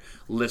standing there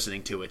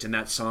listening to it. And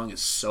that song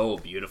is so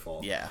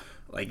beautiful. Yeah.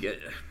 Like,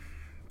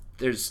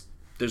 there's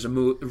a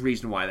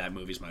reason why that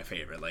movie's my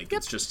favorite. Like,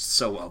 it's just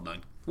so well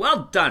done.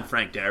 Well done,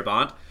 Frank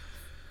Darabont.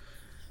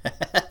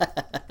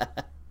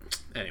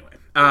 Anyway.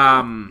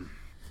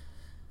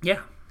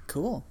 Yeah.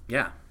 Cool.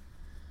 Yeah.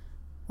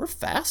 We're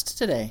fast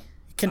today.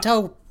 You can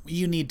tell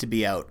you need to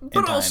be out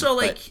But also,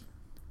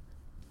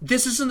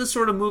 this isn't the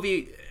sort of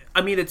movie...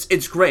 I mean,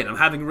 it's great. I'm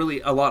having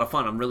really a lot of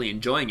fun. I'm really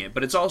enjoying it.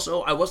 But it's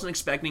also... I wasn't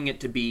expecting it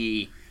to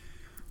be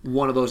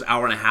one of those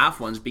hour-and-a-half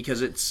ones,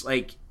 because it's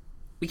like...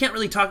 We can't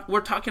really talk...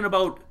 We're talking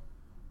about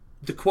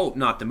the quote,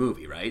 not the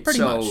movie, right?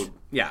 Pretty much.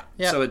 Yeah.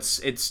 So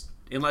it's...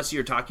 Unless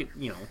you're talking...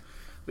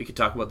 we could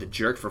talk about The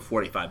Jerk for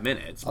 45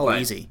 minutes. Oh, but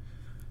easy.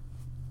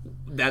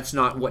 That's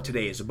not what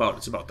today is about.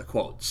 It's about the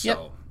quotes.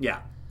 So, yeah.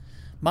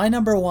 My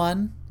number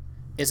one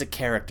is a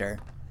character,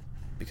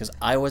 because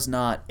I was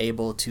not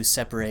able to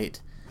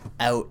separate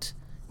out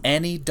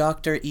any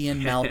Dr.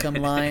 Ian Malcolm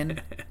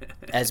line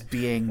as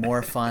being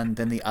more fun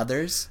than the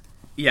others.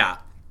 Yeah.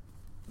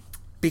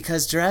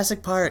 Because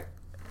Jurassic Park,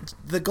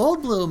 the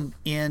Goldblum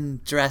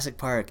in Jurassic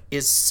Park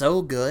is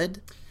so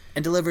good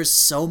and delivers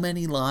so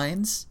many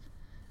lines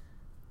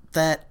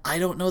that I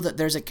don't know that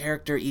there's a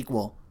character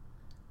equal.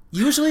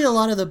 Usually a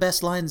lot of the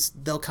best lines,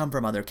 they'll come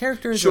from other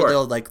characters, sure.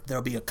 Or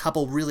there'll be a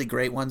couple really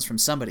great ones from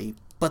somebody.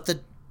 But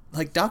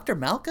Dr.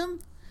 Malcolm,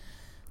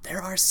 there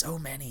are so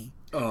many.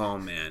 Oh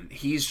man,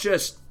 he's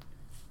just...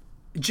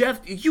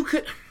 Jeff, you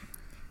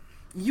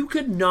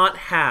could not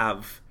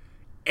have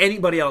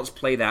anybody else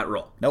play that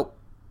role. Nope.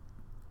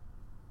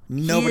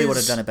 Nobody would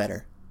have done it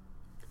better.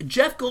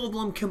 Jeff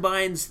Goldblum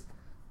combines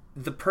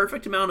the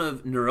perfect amount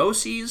of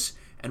neuroses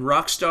and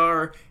rock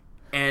star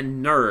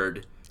and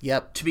nerd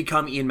to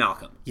become Ian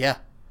Malcolm. Yeah.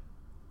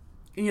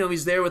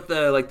 He's there with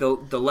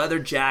the leather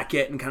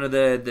jacket and kind of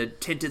the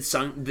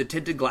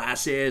tinted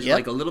glasses,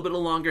 like a little bit of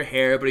longer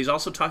hair, but he's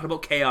also talking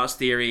about chaos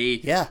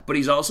theory. Yeah. But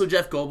he's also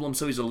Jeff Goldblum,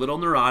 so he's a little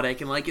neurotic,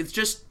 and it's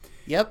just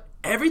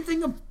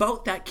everything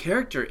about that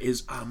character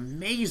is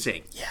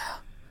amazing. Yeah.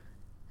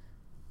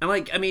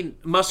 And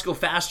Must Go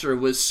Faster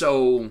was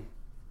so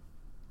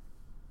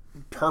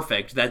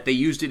perfect that they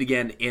used it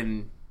again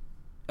in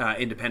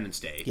Independence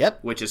Day.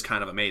 Which is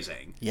kind of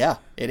amazing. Yeah,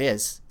 it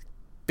is.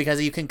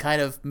 Because you can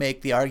kind of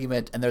make the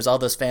argument, and there's all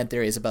those fan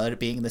theories about it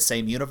being the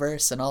same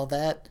universe and all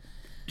that.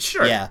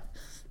 Sure. Yeah.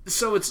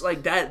 So it's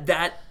like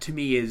that to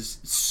me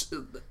is...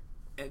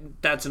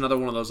 That's another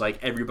one of those,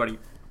 everybody,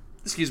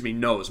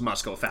 knows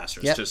Must Go Faster.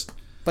 It's just...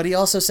 But he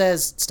also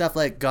says stuff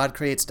like, God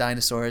creates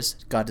dinosaurs,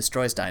 God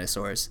destroys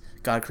dinosaurs.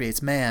 God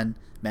creates man,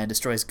 man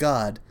destroys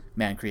God,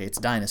 man creates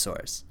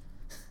dinosaurs.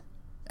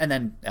 And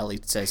then Ellie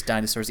says,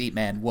 dinosaurs eat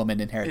man, woman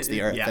inherits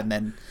the earth. And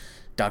then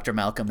Dr.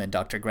 Malcolm and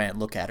Dr. Grant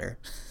look at her.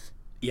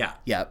 Yeah.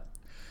 Yep.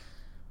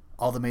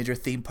 All the major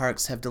theme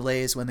parks have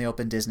delays when they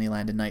opened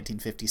Disneyland in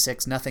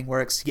 1956. Nothing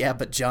works. Yeah,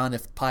 but John,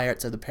 if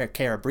Pirates of the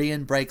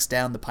Caribbean breaks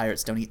down, the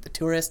pirates don't eat the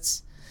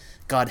tourists.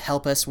 God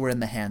help us, we're in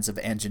the hands of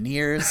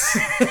engineers.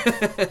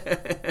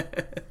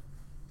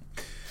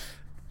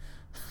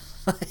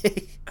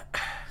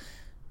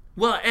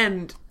 Well,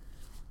 and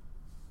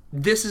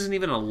this isn't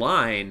even a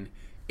line,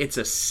 it's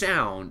a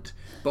sound.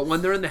 But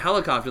when they're in the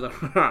helicopter,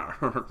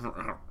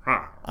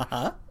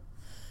 uh-huh.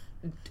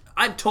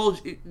 I've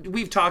told you,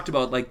 we've talked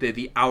about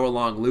the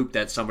hour-long loop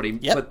that somebody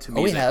put to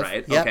music,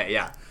 right? Yep. Okay,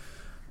 yeah.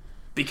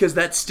 Because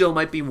that still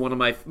might be one of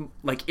my,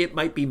 it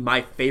might be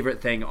my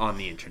favorite thing on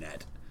the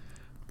internet.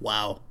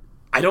 Wow.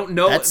 I don't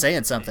know. That's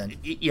saying something.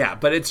 Yeah,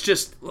 but it's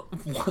just,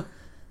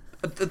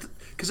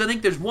 because I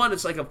think there's one,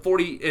 it's like a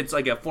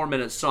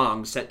 4-minute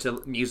song set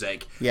to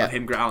music of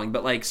him growling,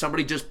 but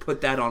somebody just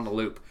put that on the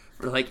loop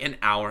for an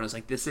hour, and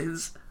it's this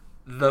is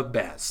the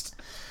best.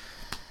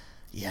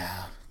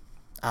 Yeah.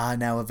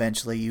 Now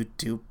eventually you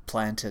do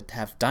plan to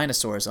have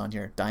dinosaurs on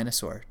your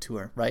dinosaur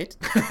tour, right?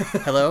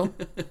 Hello?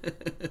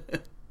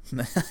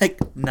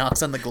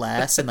 Knocks on the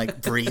glass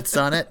and breathes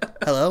on it.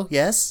 Hello?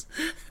 Yes?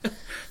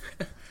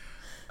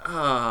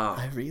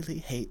 I really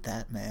hate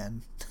that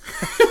man.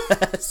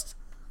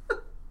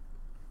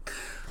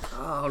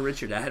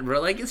 Richard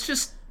Attenborough. It's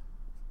just...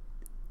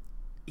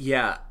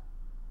 Yeah.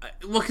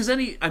 Well, because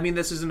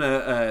this isn't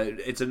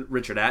it's a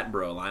Richard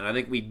Attenborough line. I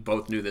think we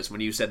both knew this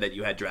when you said that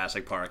you had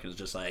Jurassic Park. It was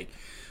just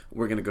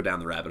we're going to go down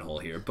the rabbit hole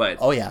here. But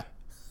oh yeah,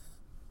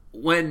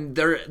 when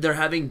they're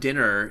having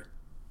dinner,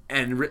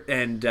 and what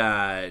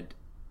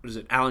is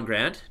it? Alan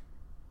Grant?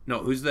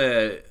 No, who's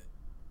the?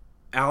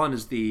 Alan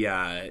is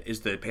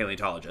the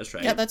paleontologist,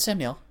 right? Yeah, that's Sam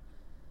Neill.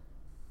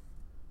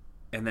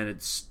 And then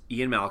it's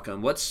Ian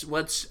Malcolm. What's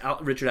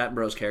Richard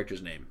Attenborough's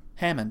character's name?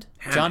 Hammond.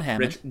 John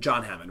Hammond.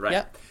 John Hammond, right?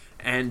 Yep.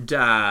 And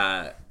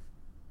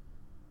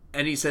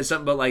he says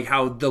something about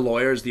how the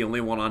lawyer is the only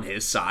one on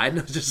his side.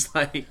 It's just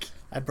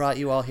I brought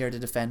you all here to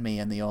defend me,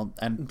 and the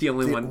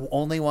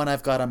only one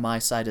I've got on my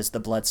side is the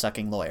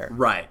blood-sucking lawyer.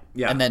 Right.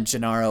 Yeah. And then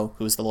Gennaro,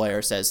 who's the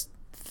lawyer, says,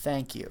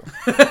 "Thank you."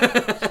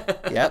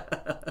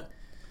 Yep.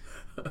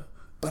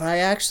 But I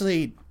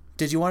actually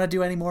Did you want to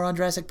do any more on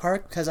Jurassic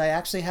Park? Because I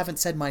actually haven't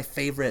said my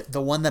favorite,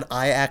 the one that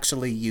I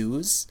actually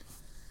use.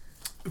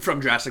 From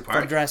Jurassic Park?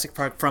 From Jurassic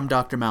Park, from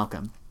Dr.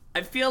 Malcolm.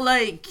 I feel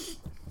like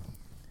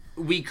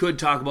we could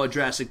talk about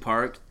Jurassic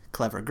Park.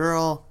 Clever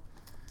Girl.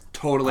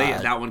 Totally.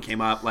 That one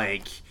came up.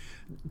 Like,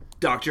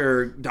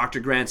 Dr.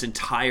 Grant's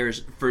entire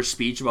first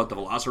speech about the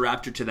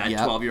Velociraptor to that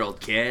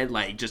 12-year-old kid.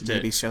 Like, just to...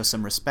 Maybe show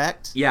some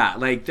respect. Yeah,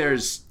 like,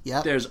 there's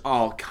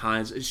all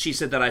kinds... She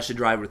said that I should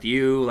ride with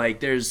you. Like,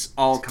 there's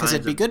all kinds of... Because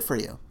it'd be good for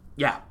you.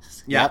 Yeah.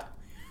 Yeah.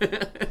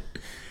 Yep.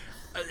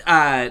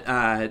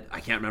 I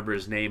can't remember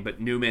his name, but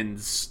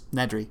Newman's...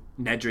 Nedry.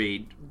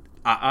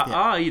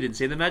 You didn't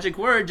say the magic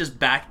word. Just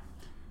back...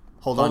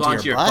 Hold on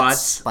to your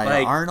butts. By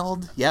like,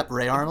 Arnold. Yep,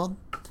 Ray Arnold.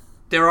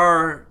 There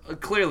are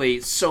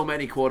clearly so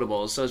many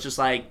quotables, so it's just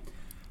like...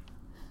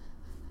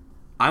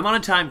 I'm on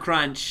a time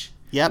crunch.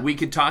 Yep. We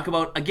could talk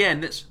about, again,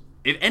 this.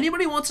 If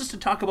anybody wants us to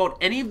talk about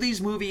any of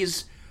these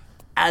movies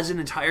as an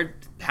entire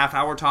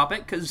half-hour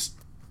topic, because...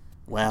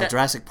 Well,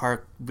 Jurassic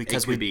Park,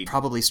 because we'd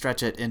probably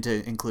stretch it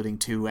into including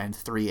 2 and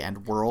 3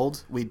 and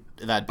World,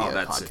 that'd be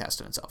a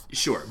podcast in itself.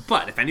 Sure,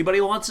 but if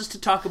anybody wants us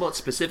to talk about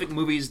specific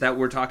movies that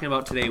we're talking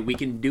about today, we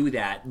can do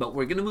that, but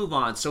we're going to move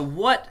on. So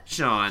what,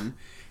 Shaun,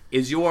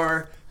 is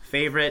your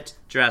favorite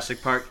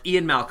Jurassic Park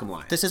Ian Malcolm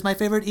line? This is my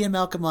favorite Ian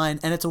Malcolm line,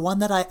 and it's one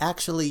that I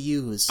actually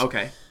use.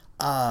 Okay.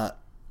 And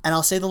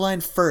I'll say the line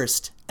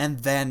first, and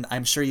then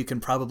I'm sure you can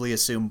probably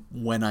assume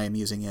when I am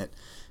using it.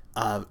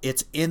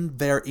 It's in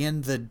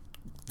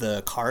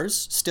the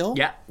cars still,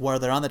 where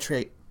they're on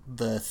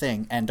the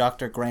thing, and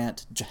Dr.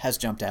 Grant has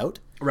jumped out.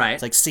 Right.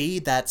 It's like, see,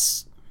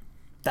 that's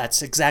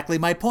exactly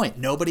my point.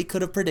 Nobody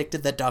could have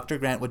predicted that Dr.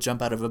 Grant would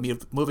jump out of a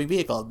moving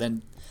vehicle.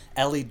 Then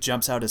Ellie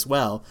jumps out as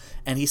well,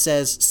 and he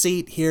says,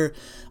 see, here,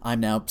 I'm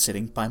now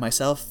sitting by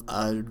myself,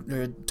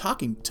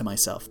 talking to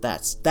myself.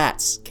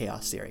 That's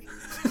chaos theory.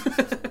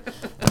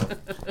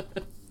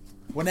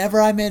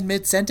 Whenever I'm in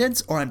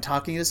mid-sentence or I'm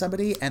talking to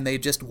somebody and they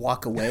just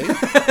walk away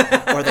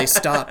or they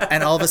stop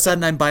and all of a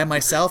sudden I'm by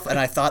myself and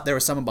I thought there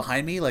was someone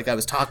behind me, like I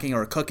was talking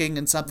or cooking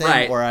and something,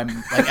 or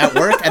I'm like at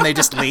work and they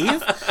just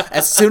leave,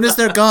 as soon as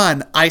they're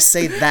gone, I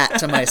say that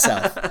to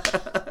myself.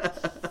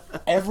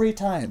 Every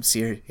time.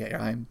 See, here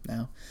I am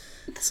now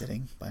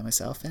sitting by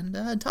myself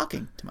and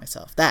talking to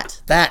myself.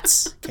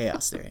 That's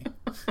chaos theory.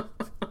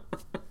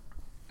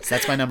 So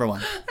that's my number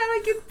one. And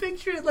I can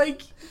picture it,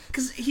 like,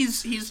 because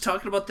he's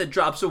talking about the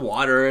drops of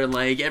water and,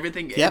 like,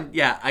 everything. Yep. And,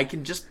 yeah, I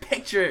can just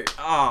picture,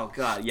 oh,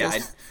 God, yeah,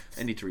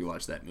 I need to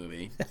rewatch that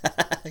movie.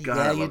 God,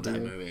 I love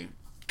that movie.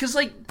 Because,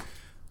 like,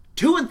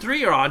 2 and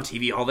 3 are on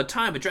TV all the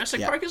time, but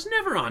Jurassic Park is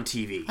never on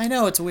TV. I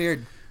know, it's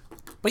weird.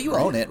 But you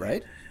own it,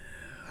 right?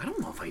 I don't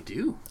know if I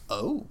do.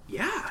 Oh.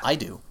 Yeah. I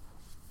do.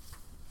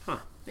 Huh.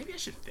 Maybe I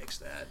should fix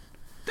that.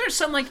 There's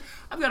some, like,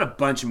 I've got a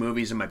bunch of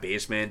movies in my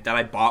basement that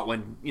I bought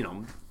when,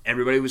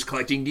 everybody was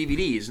collecting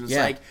DVDs, and it's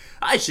like,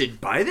 I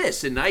should buy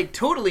this, and I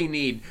totally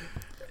need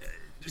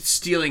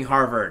Stealing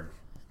Harvard.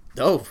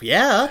 Oh,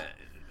 yeah.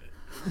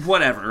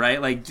 Whatever,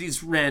 right? Like,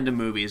 these random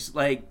movies.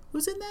 Like,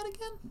 who's in that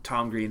again?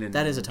 Tom Green and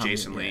that is a Tom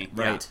Jason Green,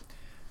 Lee. Right.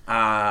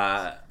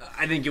 Yeah.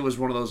 I think it was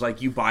one of those,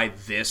 like, you buy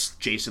this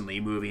Jason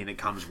Lee movie and it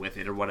comes with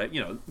it or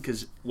whatever,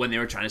 because when they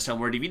were trying to sell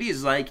more DVDs,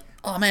 it's like,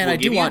 oh man, I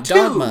do want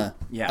Dogma.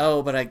 Yeah.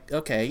 Oh, but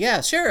yeah,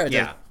 sure.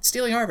 Yeah.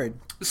 Stealing Harvard.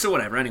 So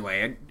whatever,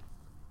 anyway.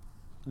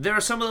 There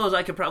are some of those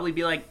I could probably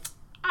be like,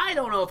 I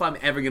don't know if I'm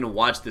ever going to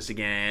watch this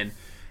again.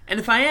 And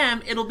if I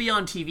am, it'll be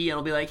on TV and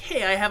I'll be like,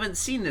 hey, I haven't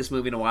seen this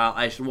movie in a while,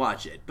 I should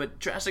watch it. But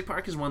Jurassic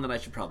Park is one that I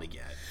should probably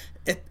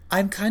get.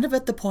 I'm kind of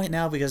at the point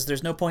now, because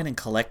there's no point in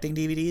collecting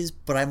DVDs,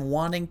 but I'm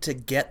wanting to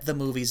get the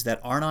movies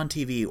that aren't on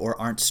TV or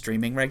aren't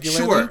streaming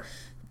regularly. Sure.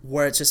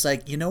 Where it's just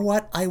like, you know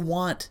what? I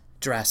want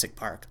Jurassic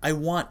Park. I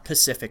want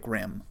Pacific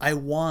Rim. I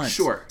want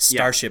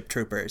Starship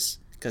Troopers,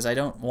 because I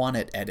don't want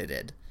it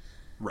edited.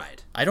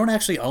 Right. I don't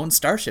actually own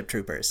Starship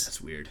Troopers.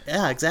 That's weird.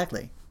 Yeah,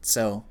 exactly.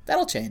 So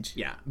that'll change.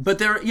 Yeah.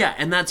 But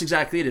and that's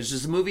exactly it. It's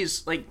just the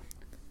movies, like,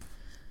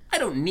 I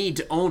don't need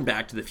to own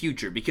Back to the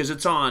Future because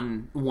it's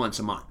on once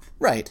a month.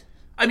 Right.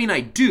 I mean, I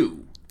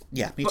do.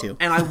 Yeah, me too.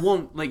 And I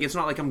won't, like, it's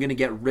not like I'm going to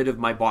get rid of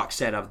my box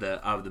set of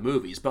the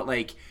movies, but,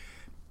 like,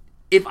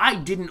 if I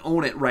didn't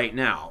own it right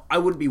now, I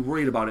wouldn't be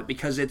worried about it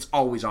because it's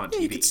always on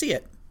TV. You can see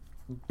it.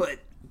 But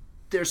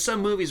there's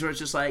some movies where it's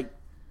just like,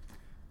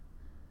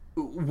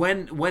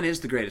 when is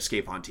The Great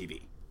Escape on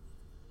TV?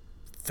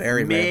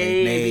 Very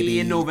rarely. Maybe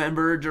in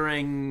November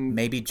during...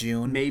 Maybe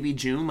June.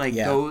 Like,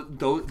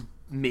 those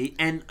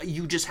and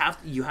you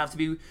have to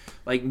be,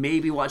 like,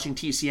 maybe watching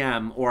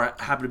TCM or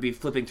happen to be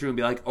flipping through and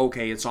be like,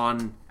 okay, it's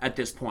on at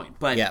this point.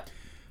 But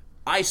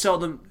I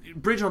seldom...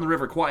 Bridge on the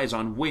River Kwai is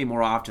on way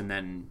more often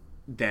than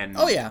than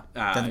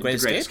The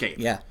Great Escape.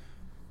 Yeah.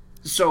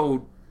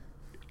 So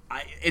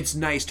it's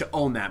nice to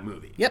own that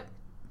movie. Yep.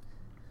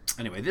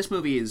 Anyway, this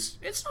movie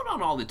it's not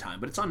on all the time,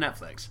 but it's on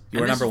Netflix.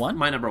 Your number one?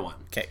 My number one.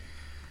 Okay.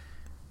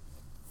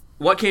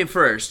 What came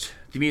first,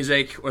 the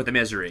music or the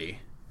misery?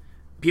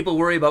 People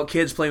worry about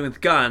kids playing with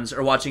guns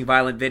or watching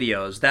violent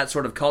videos. That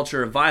sort of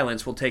culture of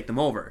violence will take them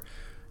over.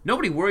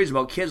 Nobody worries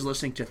about kids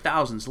listening to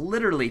thousands,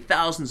 literally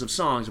thousands of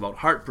songs about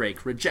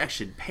heartbreak,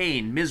 rejection,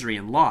 pain, misery,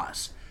 and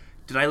loss.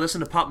 Did I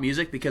listen to pop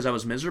music because I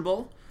was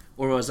miserable?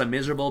 Or was I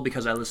miserable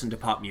because I listened to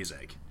pop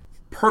music?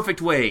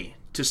 Perfect way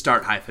to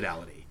start High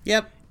Fidelity.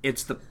 Yep. It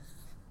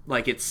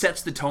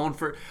sets the tone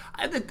for...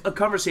 I had a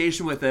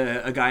conversation with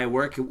a guy I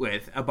work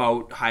with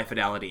about High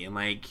Fidelity, and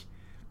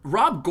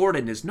Rob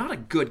Gordon is not a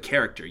good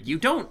character. You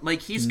don't,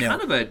 he's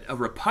kind of a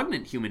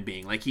repugnant human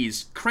being.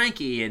 He's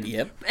cranky, and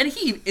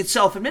he, it's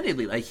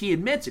self-admittedly, he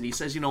admits it. He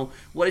says,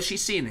 what does she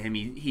see in him?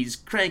 He's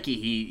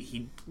cranky,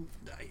 he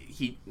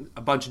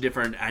a bunch of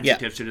different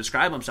adjectives to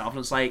describe himself, and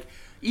it's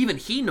even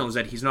he knows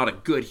that he's not a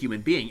good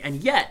human being,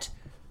 and yet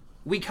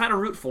we kind of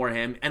root for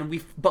him,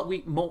 and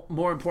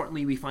more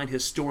importantly, we find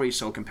his story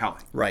so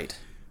compelling. Right.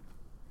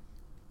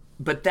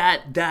 But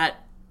that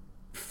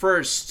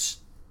first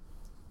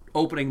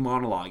opening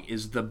monologue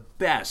is the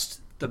best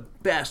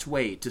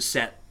way to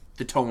set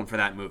the tone for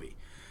that movie.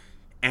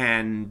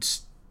 And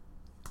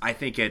I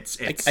think it's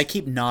I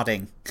keep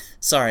nodding.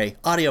 Sorry,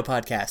 audio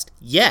podcast.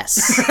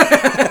 Yes.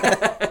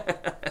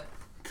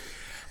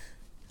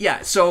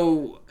 Yeah,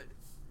 so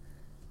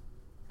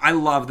I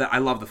love that. I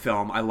love the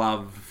film. I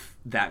love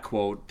that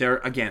quote.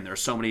 There's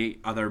so many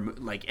other,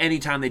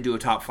 anytime they do a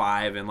top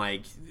 5 and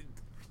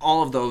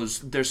all of those,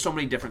 there's so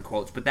many different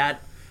quotes, but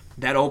that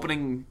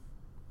opening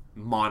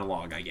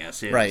monologue, I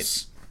guess, is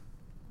right.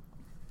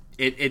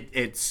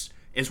 It's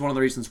one of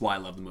the reasons why I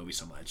love the movie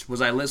so much.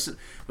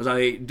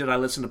 Did I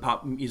listen to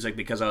pop music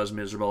because I was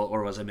miserable,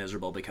 or was I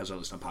miserable because I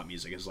listened to pop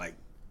music? It's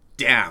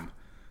damn.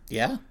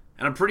 Yeah.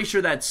 And I'm pretty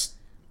sure that's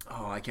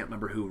I can't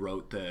remember who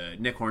wrote the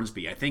Nick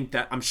Hornsby.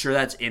 I'm sure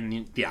that's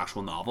in the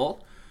actual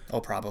novel.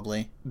 Oh,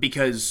 probably.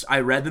 Because I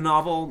read the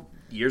novel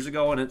years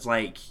ago, and it's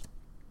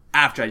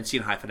after I'd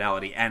seen High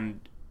Fidelity,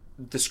 and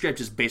the script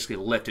is basically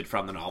lifted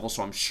from the novel,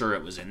 so I'm sure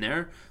it was in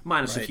there,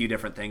 minus a few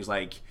different things.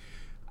 I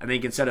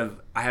think instead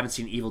of I haven't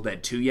seen Evil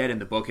Dead 2 yet, in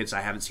the book it's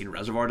I haven't seen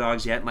Reservoir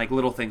Dogs yet, and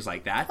little things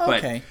like that.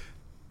 Okay.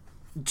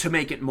 But to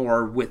make it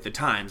more with the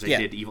times, they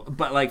did Evil.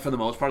 But for the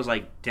most part,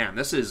 it's damn,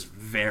 this is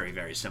very,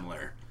 very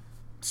similar.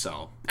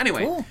 So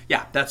anyway, cool.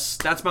 Yeah, that's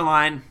my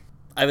line.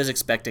 I was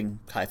expecting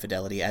High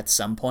Fidelity at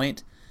some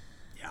point.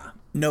 Yeah.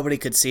 Nobody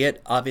could see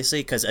it,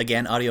 obviously, because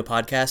again, audio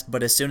podcast.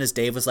 But as soon as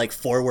Dave was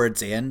 4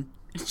 words in,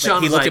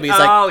 Shaun he looked at me. He's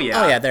oh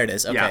yeah, there it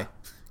is. Okay,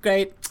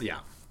 great. Yeah.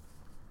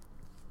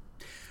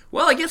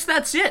 Well, I guess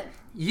that's it.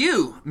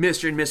 You,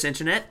 Mr. and Miss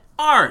Internet,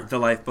 are the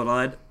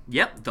lifeblood.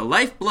 Yep, the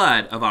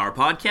lifeblood of our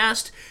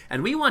podcast,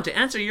 and we want to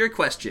answer your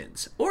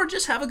questions or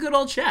just have a good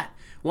old chat.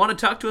 Want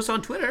to talk to us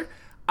on Twitter?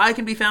 I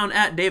can be found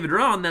at David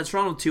Ron, that's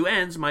Ron with 2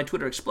 N's. My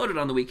Twitter exploded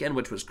on the weekend,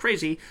 which was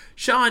crazy.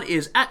 Shaun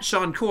is at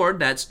Shaun Cord,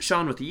 that's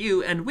Shaun with a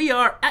U, and we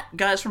are at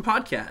Guys From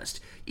Podcast.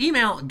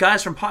 Email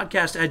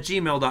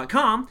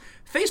guysfrompodcast@gmail.com.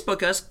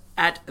 Facebook us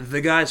at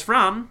The Guys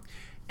From.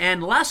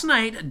 And last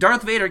night,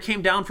 Darth Vader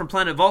came down from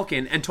planet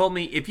Vulcan and told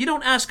me if you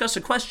don't ask us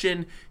a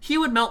question, he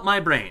would melt my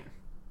brain.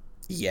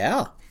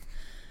 Yeah.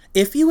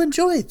 If you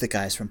enjoyed The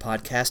Guys From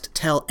Podcast,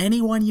 tell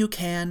anyone you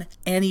can,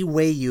 any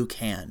way you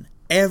can.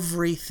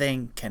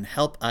 Everything can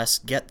help us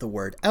get the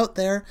word out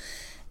there,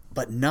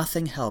 but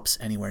nothing helps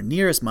anywhere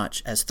near as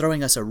much as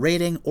throwing us a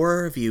rating or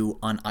a review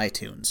on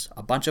iTunes.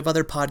 A bunch of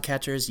other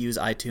podcatchers use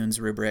iTunes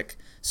rubric,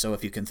 so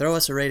if you can throw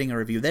us a rating or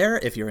review there,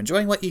 if you're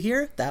enjoying what you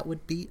hear, that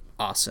would be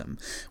awesome.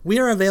 We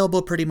are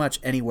available pretty much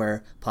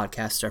anywhere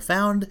podcasts are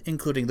found,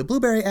 including the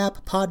Blueberry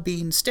app,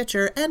 Podbean,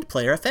 Stitcher, and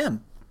Player FM.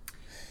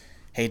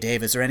 Hey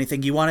Dave, is there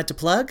anything you wanted to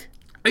plug?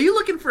 Are you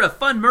looking for a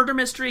fun murder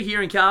mystery here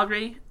in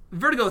Calgary?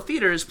 Vertigo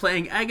Theatre is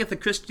playing Agatha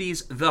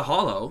Christie's The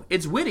Hollow.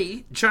 It's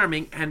witty,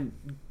 charming, and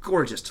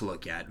gorgeous to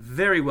look at.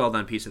 Very well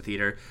done piece of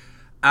theater.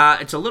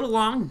 It's a little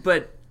long,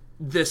 but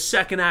the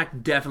second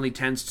act definitely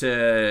tends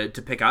to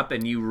pick up,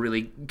 and you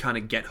really kind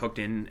of get hooked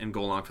in and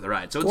go along for the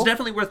ride. So It's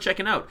definitely worth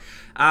checking out.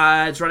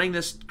 It's running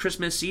this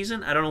Christmas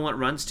season. I don't know what it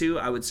runs to.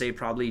 I would say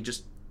probably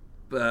just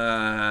you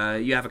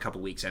have a couple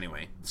weeks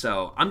anyway.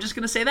 So I'm just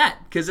going to say that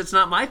because it's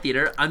not my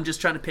theater. I'm just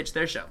trying to pitch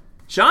their show.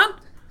 Sean?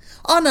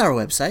 On our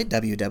website,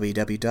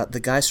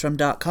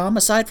 www.theguysfrom.com,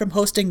 aside from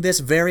hosting this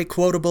very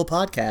quotable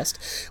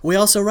podcast, we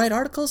also write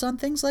articles on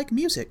things like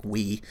music.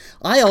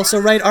 I also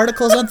write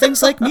articles on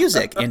things like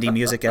music. Indie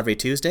music every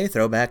Tuesday,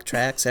 throwback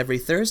tracks every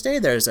Thursday.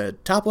 There's a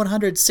top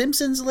 100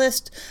 Simpsons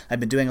list. I've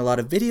been doing a lot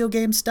of video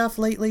game stuff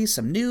lately,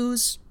 some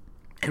news.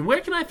 And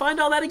where can I find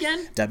all that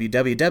again?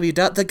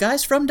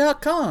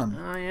 www.theguysfrom.com.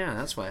 Oh yeah,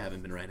 that's why I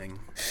haven't been writing.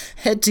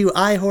 Head to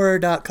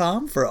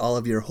ihorror.com for all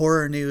of your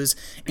horror news,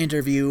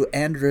 interview,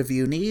 and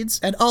review needs.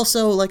 And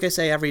also, like I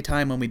say every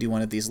time when we do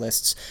one of these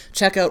lists,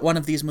 check out one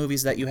of these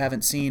movies that you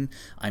haven't seen.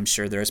 I'm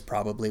sure there's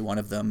probably one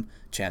of them.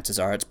 Chances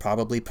are it's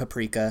probably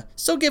Paprika,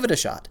 so give it a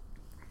shot.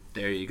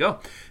 There you go.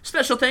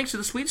 Special thanks to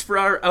the Sweets for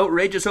our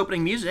outrageous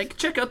opening music.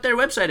 Check out their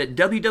website at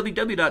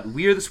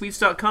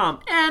www.wearethesweets.com.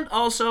 And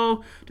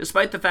also,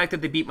 despite the fact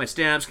that they beat my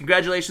Stamps,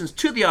 congratulations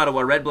to the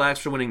Ottawa Red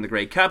Blacks for winning the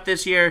Grey Cup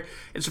this year.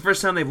 It's the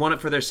first time they've won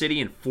it for their city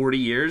in 40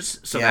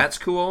 years, so That's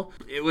cool.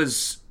 It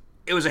was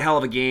a hell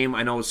of a game.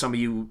 I know some of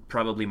you,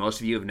 probably most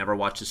of you, have never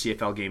watched a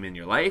CFL game in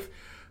your life.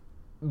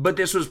 But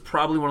this was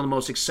probably one of the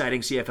most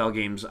exciting CFL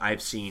games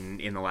I've seen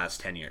in the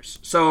last 10 years.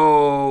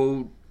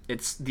 So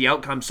the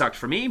outcome sucked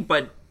for me,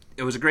 but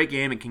it was a great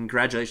game, and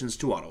congratulations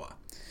to Ottawa.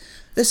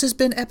 This has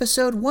been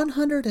episode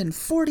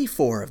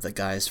 144 of the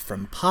Guys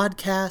from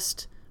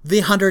Podcast,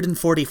 the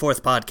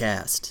 144th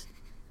podcast. I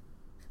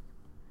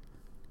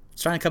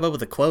was trying to come up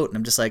with a quote, and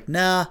I'm just like,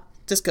 nah,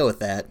 just go with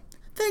that.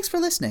 Thanks for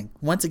listening.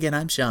 Once again,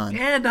 I'm Shaun.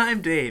 And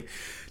I'm Dave.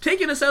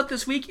 Taking us out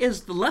this week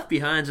is The Left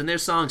Behinds and their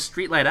song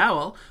Streetlight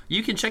Owl.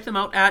 You can check them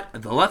out at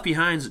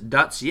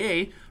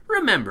theleftbehinds.ca.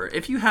 Remember,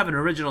 if you have an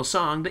original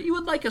song that you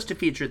would like us to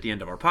feature at the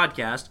end of our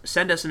podcast,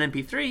 send us an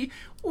MP3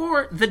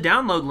 or the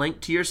download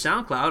link to your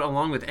SoundCloud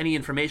along with any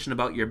information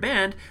about your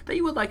band that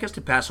you would like us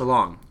to pass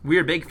along. We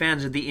are big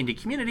fans of the indie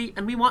community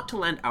and we want to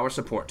lend our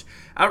support.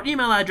 Our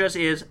email address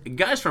is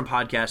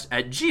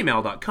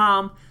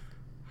guysfrompodcast@gmail.com.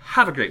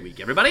 Have a great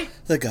week, everybody.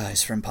 The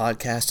Guys from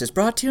Podcast is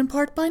brought to you in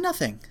part by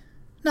nothing.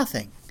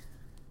 Nothing.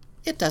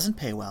 It doesn't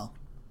pay well.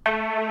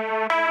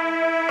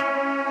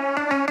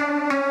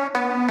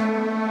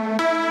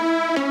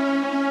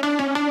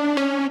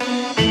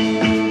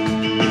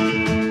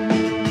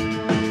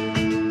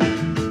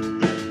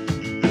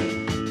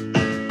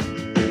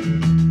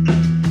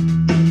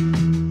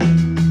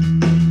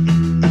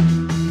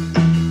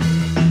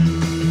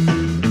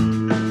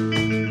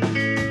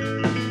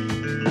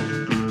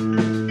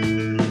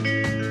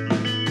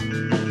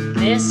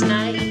 This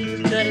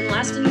night couldn't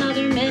last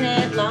another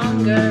minute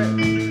longer.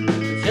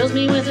 It fills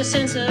me with a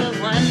sense of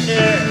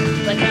wonder.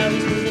 Like how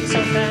he's moving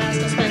so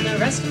fast, I'll spend the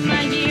rest of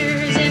my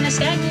years in a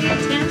stagnant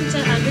attempt to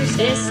understand.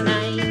 This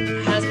night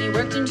has me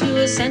worked into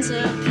a sense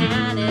of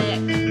panic.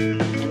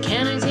 And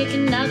can I take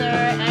another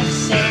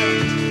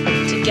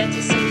exit to get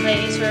to some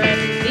place where I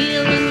can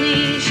feel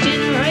unleashed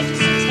in a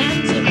righteous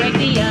attempt to break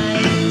the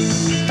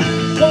ice?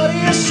 What do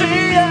you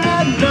see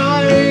at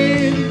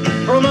night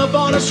from up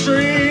on a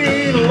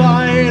street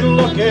light,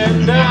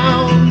 looking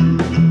down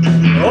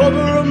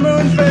over a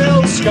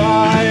moon-filled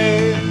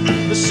sky?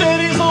 The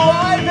city's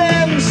alive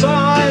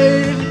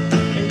inside,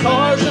 and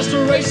cars just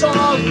race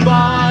on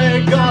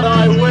by. God,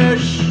 I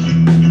wish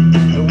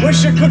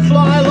it could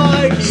fly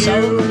like you.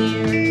 So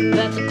clear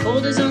that the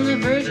cold is on the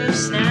verge of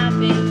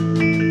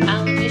snapping.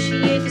 I'll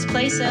initiate this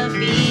place of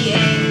being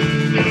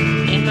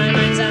in my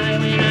mind's eye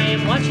when I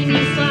am watching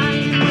you fly.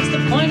 And what's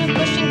the point of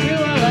pushing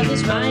through all of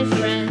this, my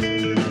friend?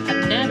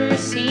 I've never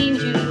seen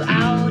you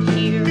out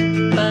here,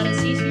 but I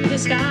see through the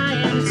sky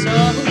and it's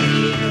all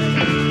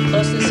here.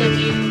 Closeness of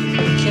you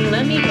can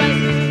let me fly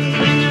through,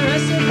 and the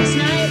rest of this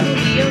night will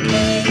be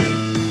okay.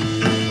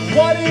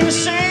 What do you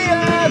see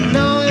at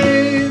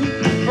night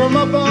from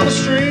up on a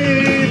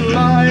street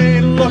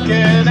light,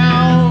 looking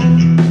out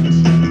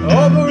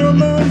over a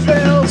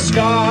moon-filled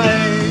sky?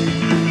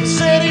 The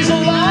city's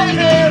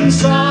alive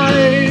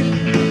inside,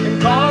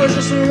 and cars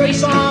just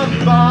race on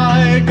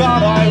by.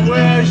 God, I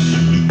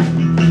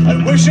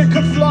wish it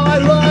could fly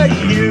like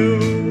you.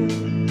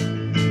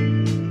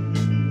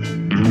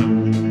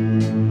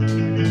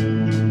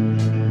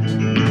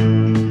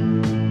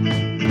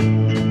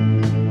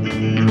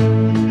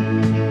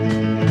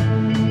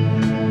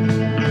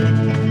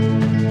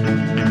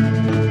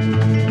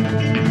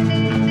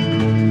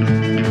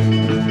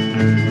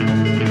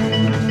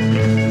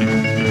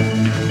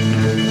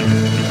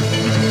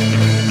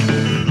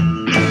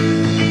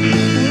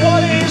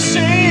 What do you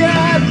see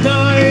at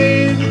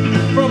night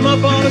from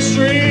up on a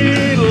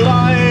street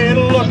light,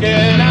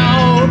 looking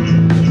out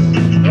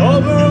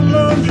over a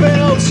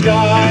moon-filled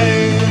sky?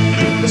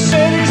 The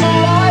city's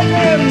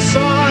alive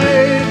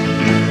inside,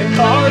 and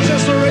cars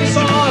just race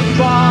on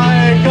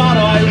by. God,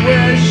 I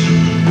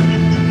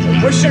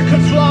wish it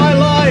could fly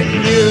like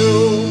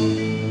you.